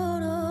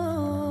oro,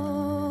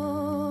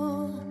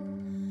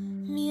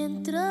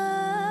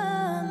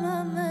 mientras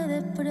más me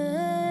desprecia,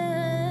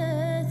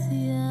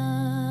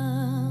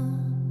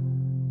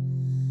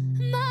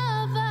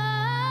 más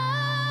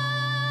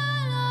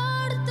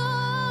valor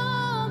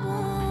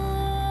tomo,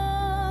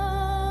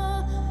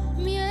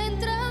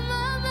 mientras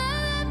más me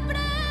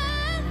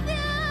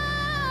desprecia.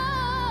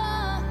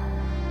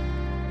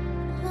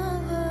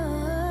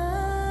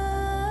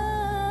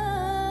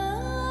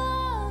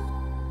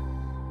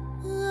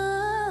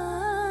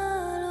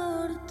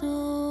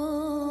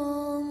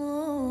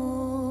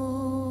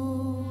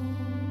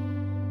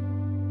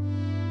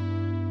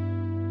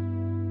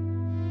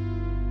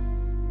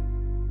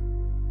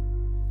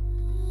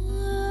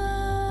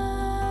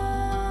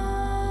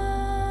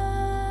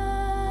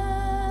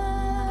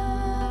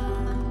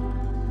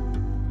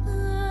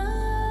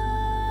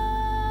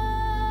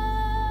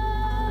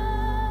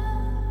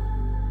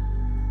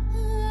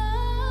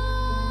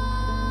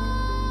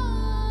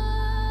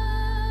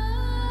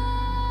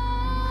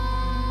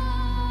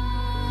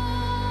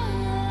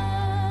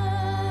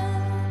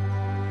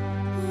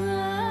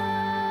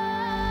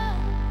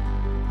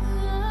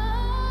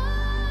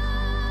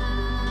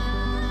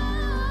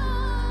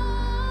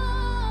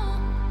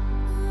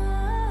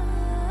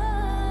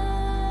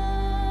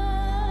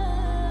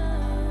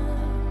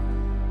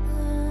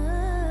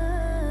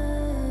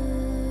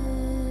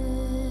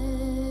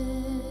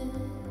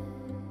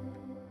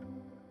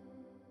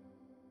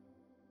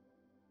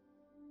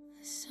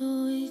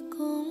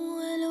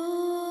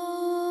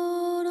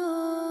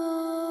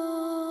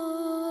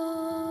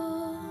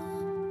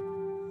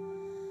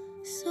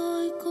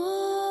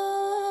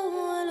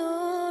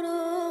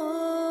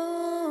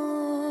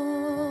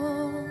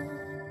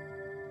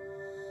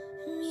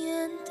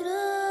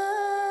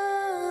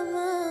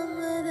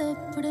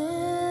 desprecia.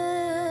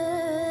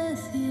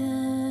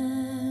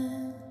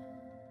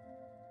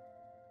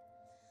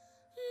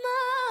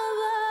 Más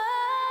valor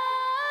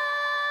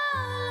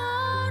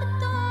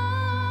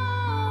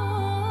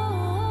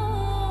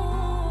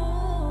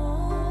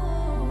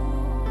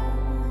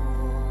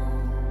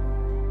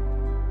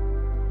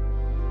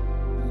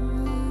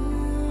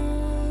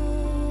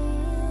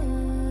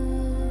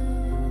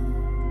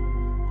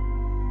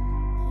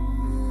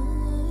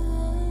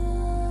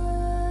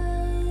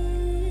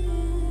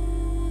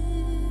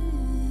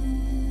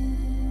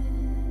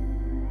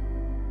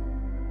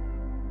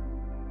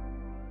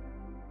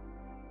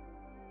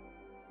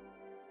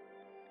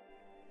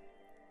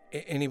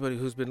Anybody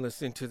who's been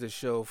listening to the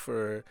show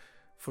for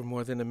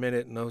more than a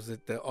minute knows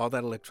that all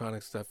that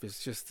electronic stuff is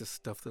just the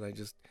stuff that I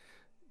just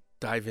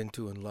dive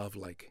into and love,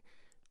 like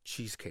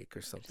cheesecake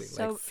or something,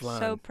 like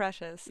flan. So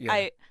precious. Yeah.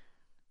 I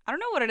don't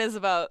know what it is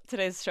about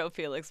today's show,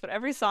 Felix, but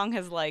every song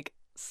has like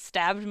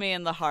stabbed me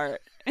in the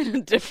heart in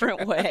a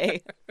different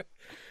way.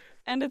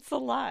 And it's a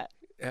lot.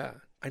 Yeah.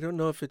 I don't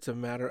know if it's a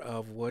matter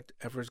of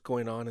whatever's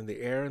going on in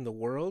the air in the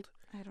world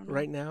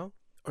right now,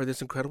 or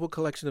this incredible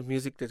collection of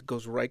music that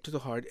goes right to the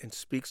heart and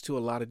speaks to a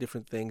lot of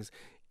different things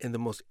in the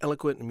most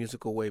eloquent and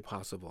musical way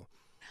possible.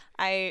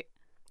 I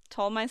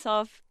told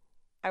myself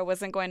I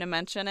wasn't going to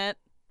mention it,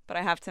 but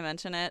I have to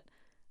mention it.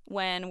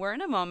 When we're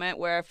in a moment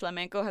where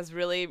flamenco has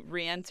really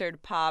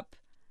re-entered pop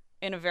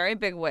in a very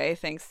big way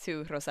thanks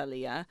to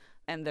Rosalía,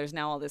 and there's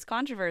now all this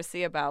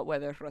controversy about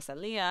whether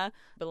Rosalía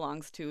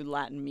belongs to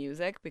Latin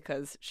music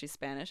because she's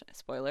Spanish.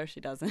 Spoiler, she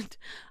doesn't.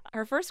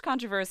 Her first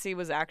controversy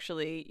was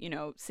actually,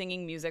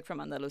 singing music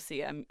from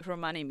Andalusia,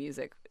 Romani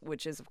music,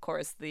 which is, of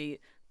course, the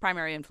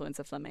primary influence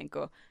of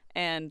flamenco.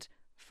 And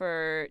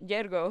for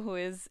Yergo, who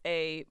is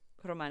a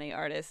Romani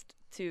artist,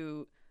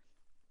 to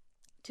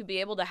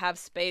be able to have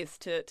space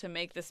to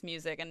make this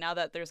music, and now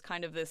that there's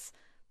kind of this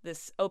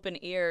open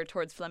ear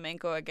towards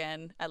flamenco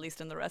again, at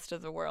least in the rest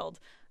of the world,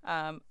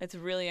 it's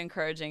really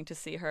encouraging to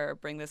see her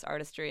bring this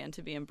artistry and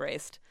to be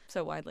embraced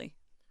so widely.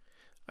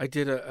 I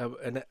did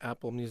an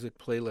Apple Music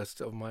playlist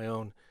of my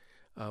own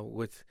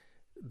with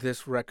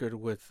this record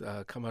with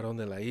Camarón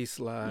de la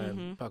Isla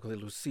and Paco de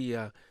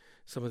Lucia,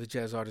 some of the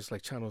jazz artists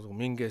like Chano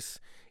Dominguez,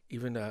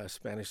 even a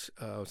Spanish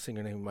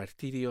singer named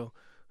Martirio,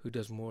 who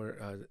does more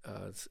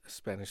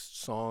Spanish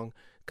song,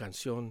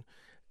 canción.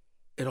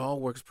 It all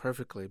works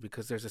perfectly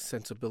because there's a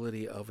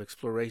sensibility of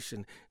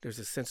exploration. There's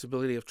a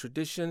sensibility of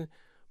tradition,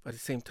 but at the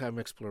same time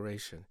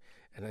exploration.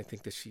 And I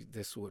think that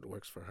this would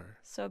works for her.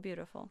 So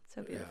beautiful.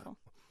 So beautiful.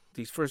 Yeah.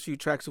 These first few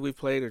tracks that we've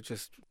played are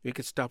just, we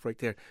could stop right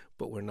there,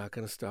 but we're not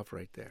going to stop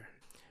right there.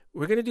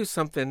 We're going to do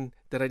something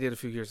that I did a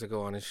few years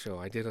ago on a show.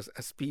 I did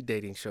a speed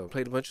dating show.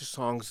 Played a bunch of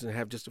songs and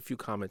have just a few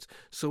comments.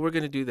 So we're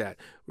going to do that.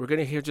 We're going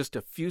to hear just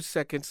a few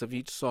seconds of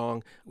each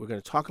song. We're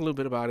going to talk a little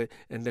bit about it,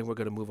 and then we're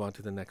going to move on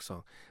to the next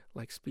song,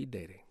 like speed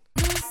dating.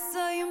 No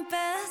soy un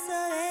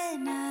pedazo de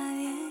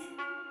nadie.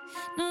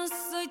 No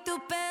soy tu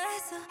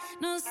pedazo.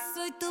 No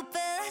soy tu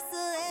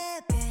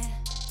pedazo de piel.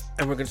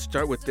 And we're going to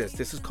start with this.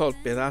 This is called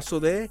Pedazo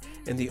de,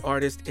 and the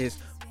artist is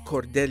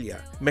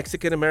Cordelia,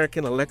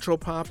 Mexican-American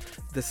electropop.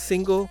 The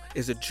single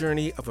is a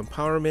journey of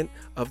empowerment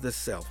of the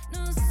self.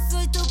 No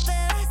soy tu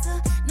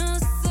pedazo, no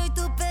soy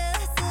tu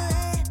pedazo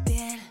de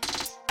piel.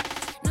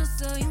 No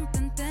soy un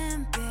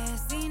tentempié,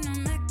 si no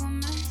me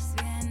comes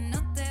bien, no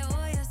te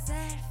voy a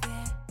ser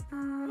fiel.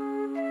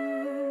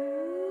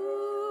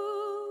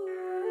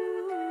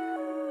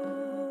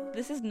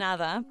 This is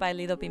Nada by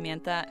Lido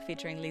Pimienta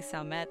featuring Lisa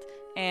Aumet.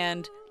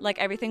 And like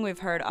everything we've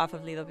heard off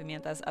of Lido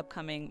Pimienta's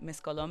upcoming Miss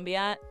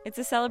Colombia, it's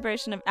a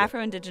celebration of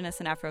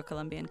Afro-Indigenous and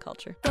Afro-Colombian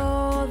culture.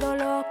 Todo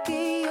lo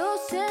que yo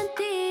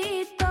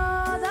sentí,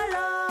 todo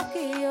lo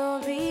que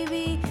yo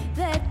viví,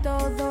 de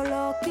todo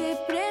lo que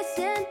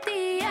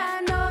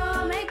presentía,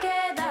 no me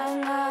queda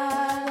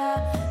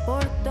nada.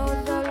 Por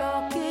todo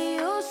lo que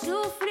yo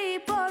sufrí,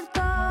 por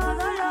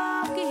todo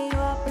lo que yo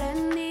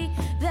aprendí,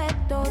 de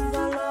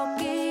todo lo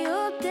que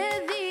yo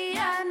te di,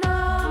 ya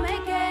no me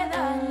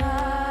queda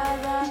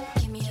nada.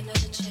 Give me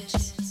another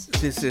chance.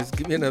 This is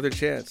Give Me Another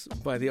Chance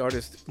by the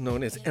artist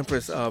known as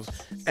Empress of.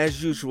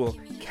 As usual,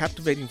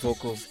 captivating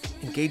vocals,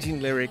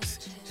 engaging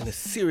lyrics, and a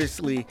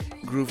seriously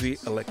groovy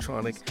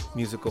electronic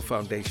musical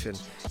foundation,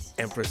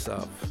 Empress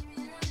of.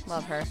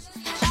 Love her.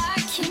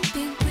 I can't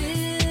be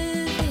with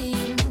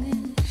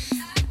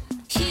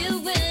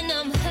you when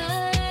I'm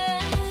hurt.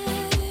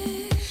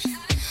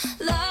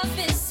 Love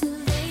is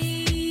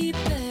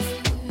sleeping.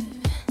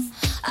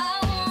 I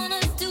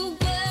wanna do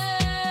work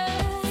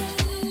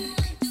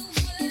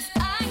if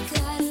I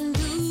gotta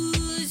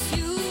lose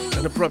you.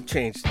 An abrupt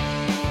change.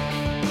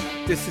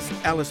 This is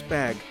Alice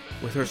Bagg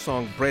with her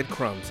song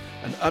Breadcrumbs,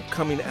 an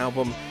upcoming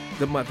album.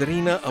 The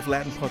madrina of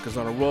Latin punk is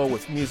on a roll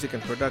with music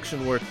and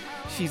production work.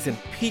 She's in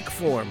peak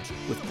form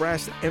with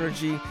brass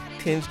energy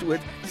tinged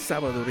with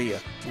sabiduría,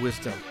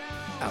 wisdom.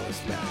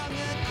 Alice Bagg.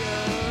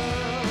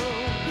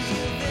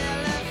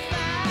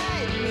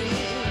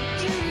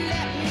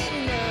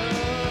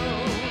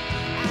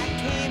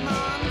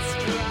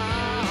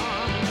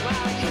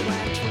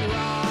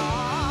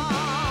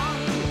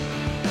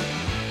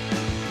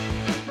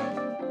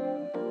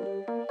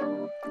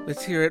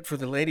 Let's hear it for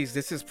the ladies.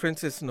 This is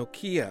Princess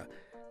Nokia.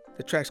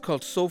 The track's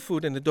called Soul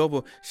Food and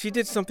Adobo. She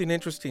did something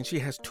interesting. She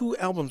has 2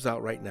 albums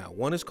out right now.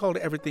 One is called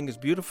Everything is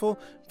Beautiful,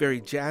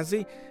 very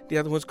jazzy. The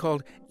other one's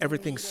called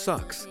Everything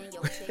Sucks,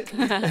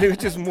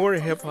 which is more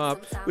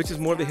hip-hop, which is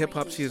more the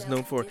hip-hop she is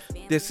known for.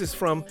 This is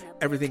from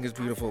Everything is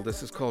Beautiful.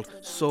 This is called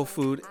Soul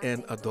Food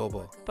and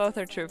Adobo. Both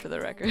are true for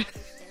the record.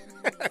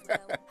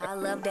 I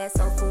love that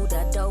soul food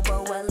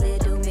adobo, a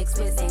little mixed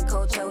with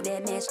sancocho,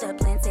 that mashed up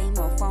plantain,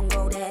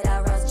 mofongo, that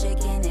arroz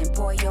chicken and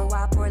pollo.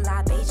 I pour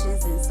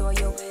libations and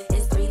soyo.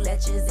 It's 3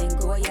 leches and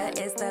Goya.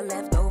 It's the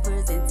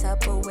leftovers in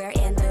Tupperware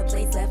and the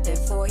plates left in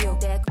foil.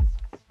 That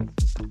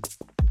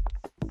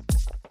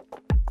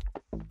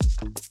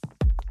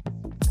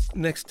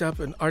Next up,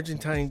 an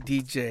Argentine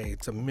DJ.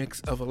 It's a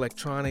mix of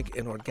electronic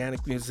and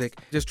organic music.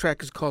 This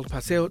track is called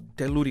Paseo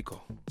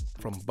Telúrico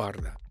from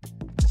Barda.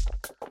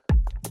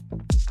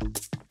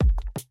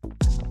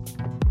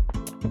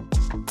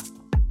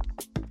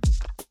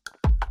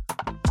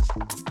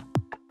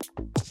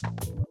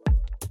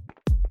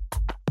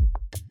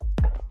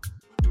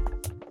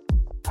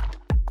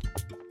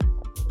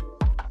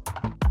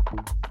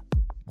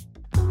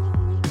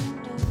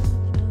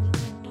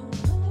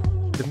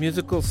 The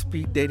musical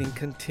speed dating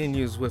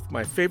continues with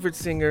my favorite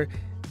singer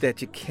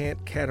that you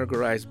can't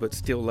categorize but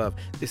still love.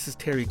 This is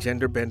Terry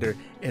Genderbender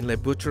and Les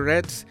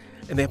Butcherettes,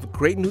 and they have a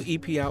great new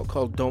EP out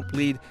called Don't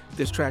Bleed.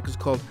 This track is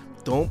called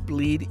Don't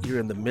Bleed, You're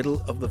in the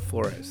Middle of the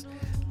Forest.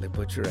 Les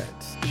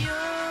Butcherettes.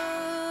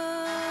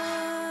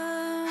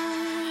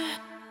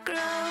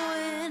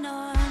 growing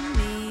on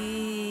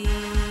me.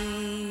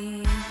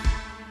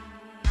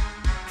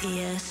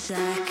 Yes,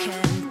 I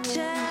can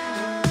tell.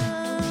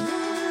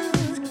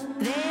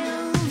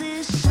 They'll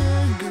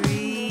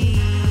disagree.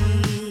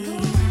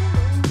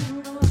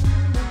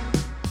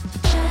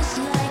 Just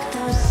like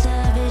those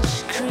savage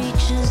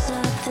creatures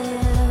out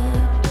there,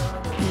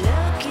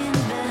 looking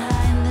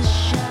behind the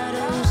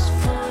shadows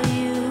for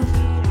you.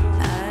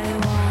 I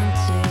want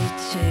a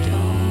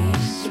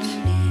taste.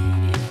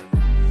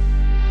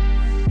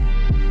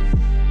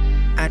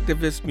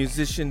 Activist,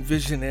 musician,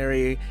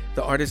 visionary,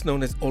 the artist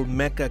known as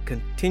Olmeca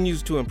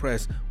continues to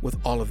impress with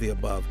all of the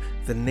above.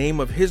 The name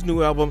of his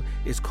new album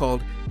is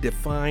called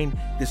Define.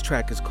 This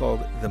track is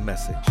called The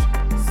Message.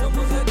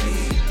 Somos de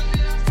aquí,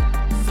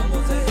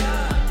 somos de allá.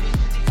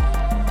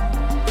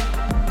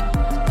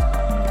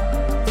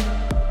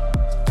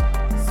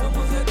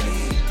 Somos de aquí,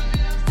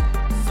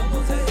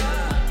 somos de allá.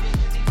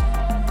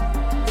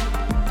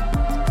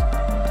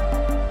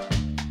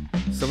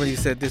 Somebody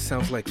said this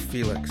sounds like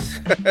Felix.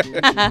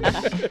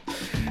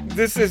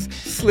 This is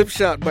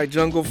Slipshot by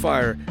Jungle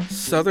Fire.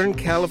 Southern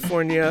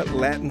California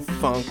Latin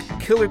funk.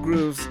 Killer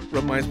grooves,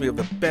 reminds me of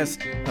the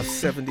best of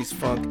 70s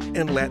funk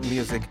and Latin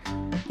music.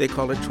 They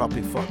call it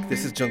tropic funk.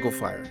 This is Jungle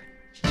Fire.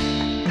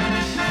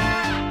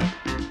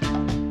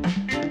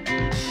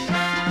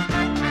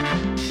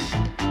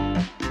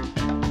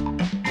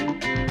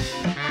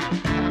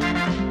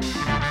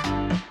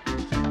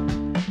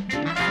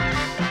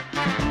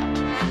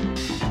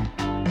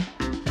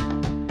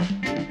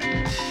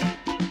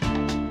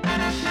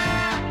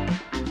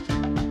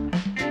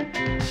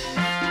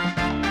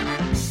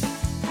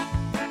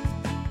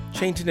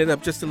 Changing it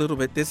up just a little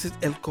bit, this is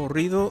El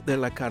Corrido de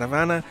la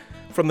Caravana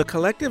from the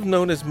collective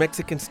known as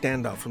Mexican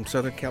Standoff from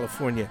Southern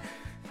California.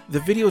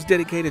 The video is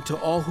dedicated to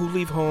all who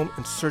leave home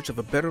in search of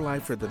a better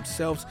life for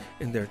themselves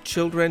and their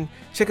children.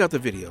 Check out the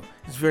video.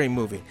 It's very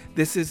moving.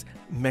 This is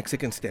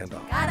Mexican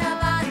Standoff.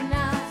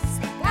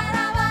 Caravanas,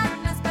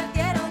 caravanas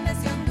partieron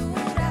desde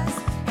Honduras,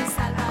 El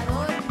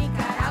Salvador,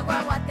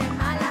 Nicaragua,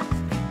 Guatemala,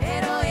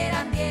 pero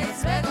eran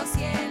 10, luego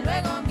 100,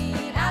 luego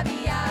 1000,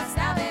 había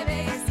hasta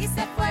bebés y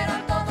se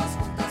fueron todos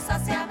juntos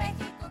hacia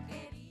México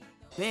querido.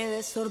 Me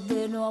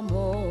desordeno,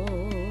 amor,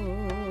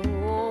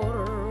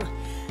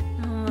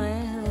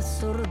 me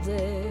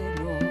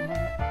desordeno.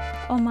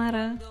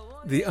 Omara.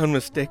 The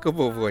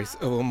unmistakable voice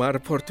of Omar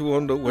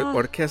Portuondo with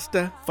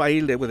Orquesta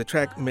Failde with the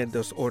track Me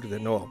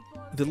Desordenó.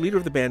 The leader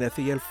of the band,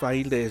 Ethiel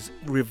Failde, is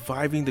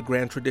reviving the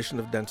grand tradition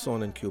of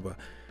danzón in Cuba.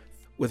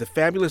 With a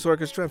fabulous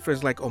orchestra and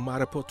friends like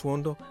Omar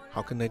Portuondo,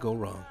 how can they go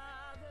wrong?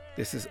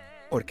 This is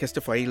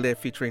Orquesta Failde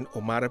featuring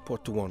Omar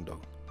Portuondo.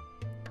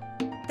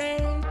 Te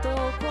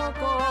toco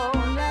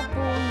con la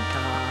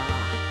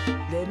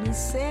punta de mi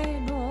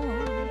seno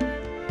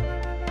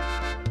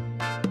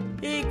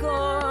y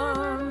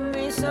con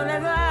mi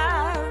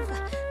soledad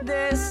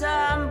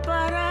desamparada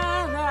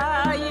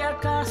y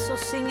acaso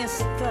sin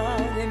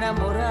estar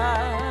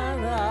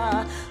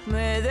enamorada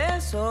me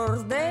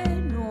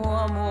desordeno,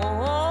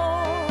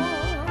 amor,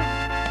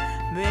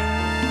 me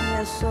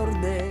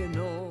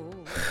desordeno.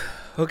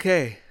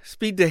 Okay,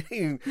 speed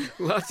dating,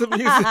 lots of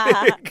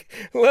music,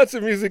 lots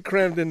of music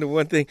crammed into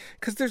one thing,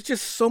 because there's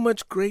just so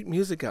much great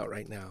music out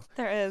right now.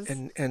 There is.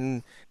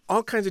 And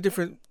all kinds of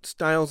different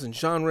styles and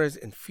genres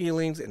and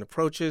feelings and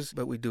approaches,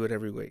 but we do it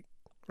every week,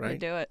 right? We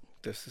do it.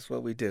 This is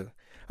what we do.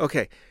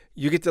 Okay,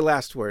 you get the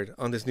last word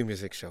on this new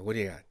music show. What do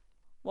you got?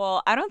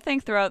 Well, I don't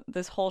think throughout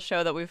this whole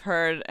show that we've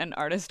heard an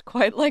artist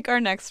quite like our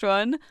next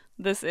one.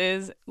 This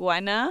is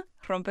Guayna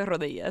Rompe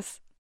Rodillas.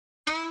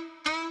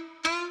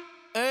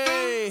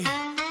 Ey,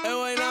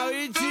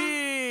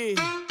 Bichi.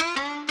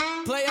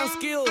 Play on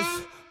skills,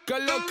 que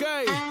es lo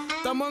que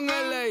estamos en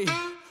LA.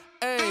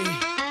 Ey,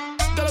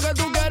 que lo que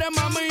tú quieres,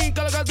 mami,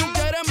 que lo que tú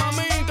quieres,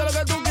 mami, que lo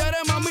que tú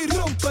quieres, mami,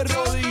 rompe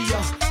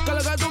rodillas. Que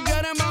lo que tú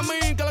quieres,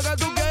 mami, que lo que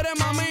tú quieres,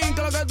 mami,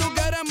 que lo que tú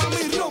quieres,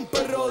 mami,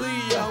 rompe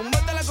rodillas.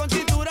 Métele con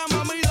cintura,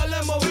 mami,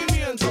 dale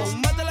movimiento.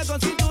 Métele con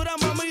cintura,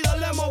 mami,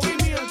 dale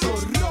movimiento.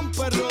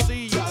 Rompe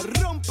rodillas,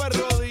 rompe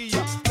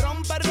rodillas,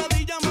 rompe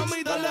rodillas,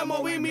 mami, dale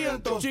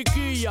movimiento.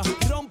 Chiquilla,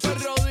 rompe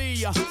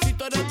rodillas. Si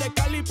tú eres de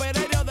Cali,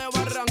 Pereira, de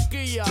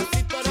Barranquilla.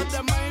 Si tú eres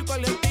de México,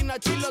 Argentina,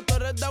 Chile, tú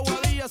eres de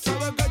Guadilla.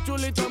 Sabes que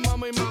chulita,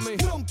 mami, mami,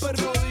 rompe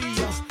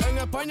rodillas. En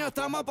España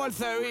estamos por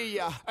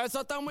Sevilla.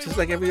 Eso está muy. Just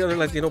like every other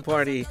Latino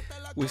party,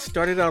 we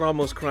started out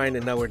almost crying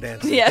and now we're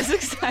dancing. Yes,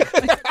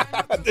 exactly.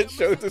 The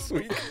show this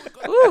week.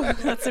 Ooh,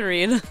 that's a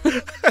read.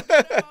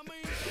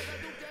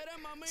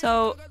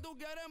 So,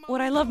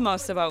 what I love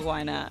most about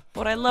Guayna,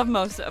 what I love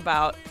most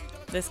about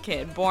this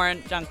kid,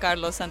 born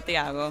Giancarlo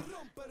Santiago,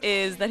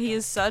 is that he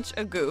is such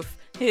a goof.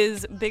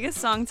 His biggest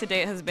song to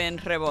date has been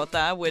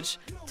Rebota, which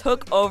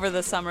took over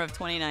the summer of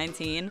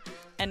 2019.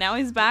 And now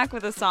he's back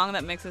with a song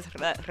that mixes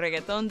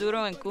reggaeton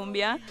duro and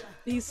cumbia.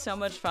 He's so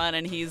much fun,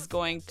 and he's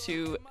going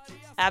to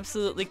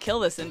absolutely kill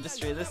this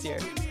industry this year.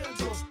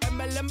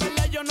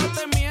 Yo no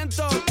te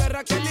miento, que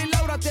Raquel y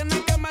Laura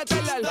tienen que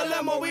meterle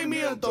dale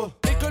movimiento.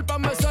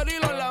 Discúlpame, sorry,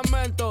 lo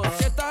lamento.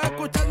 Si estás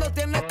escuchando,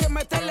 tienes que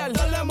meterle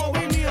dale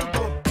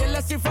movimiento.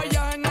 Dile si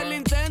fallas en el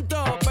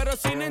intento, pero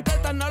si no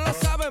intentas, no lo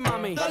sabes,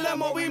 mami. Dale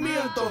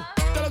movimiento.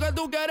 Que lo que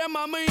tú quieres,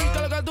 mami, que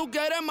lo que tú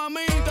quieres,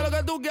 mami, que lo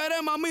que tú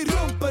quieres, mami,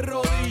 rompe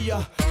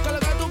rodillas. Que lo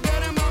que tú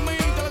quieres, mami,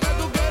 que lo que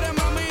tú quieres,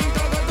 mami, que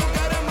lo que tú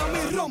quieres,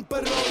 mami, rompe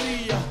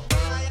rodillas.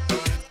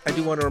 I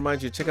do want to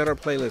remind you, check out our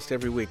playlist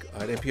every week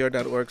at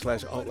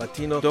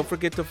npr.org/altlatino. Don't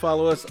forget to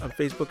follow us on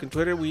Facebook and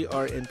Twitter. We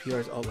are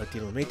NPR's Alt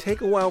Latino. It may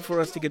take a while for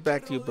us to get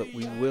back to you, but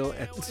we will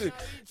answer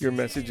your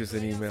messages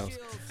and emails.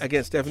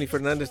 Again, Stephanie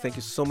Fernandez, thank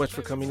you so much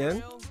for coming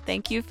in.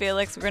 Thank you,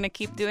 Felix. We're going to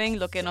keep doing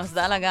lo que nos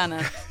da la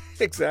gana.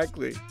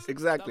 Exactly.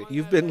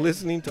 You've been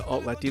listening to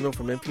Alt Latino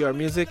from NPR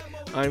Music.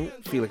 I'm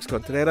Felix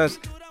Contreras.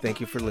 Thank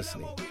you for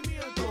listening.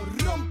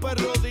 Rompe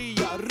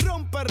rodillas,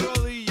 rompe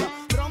rodillas,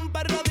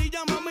 rompe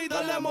rodillas, mami,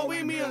 dale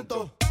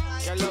movimiento.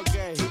 ¿Qué es lo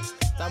que?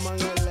 Estamos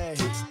en LA.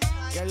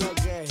 ¿Qué es lo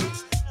que?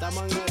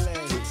 Estamos en LA.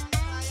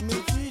 Mi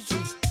chichi,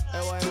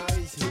 es buena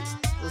bici.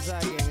 Tú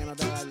sabes quién no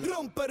te da.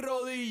 Rompe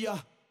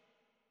rodillas.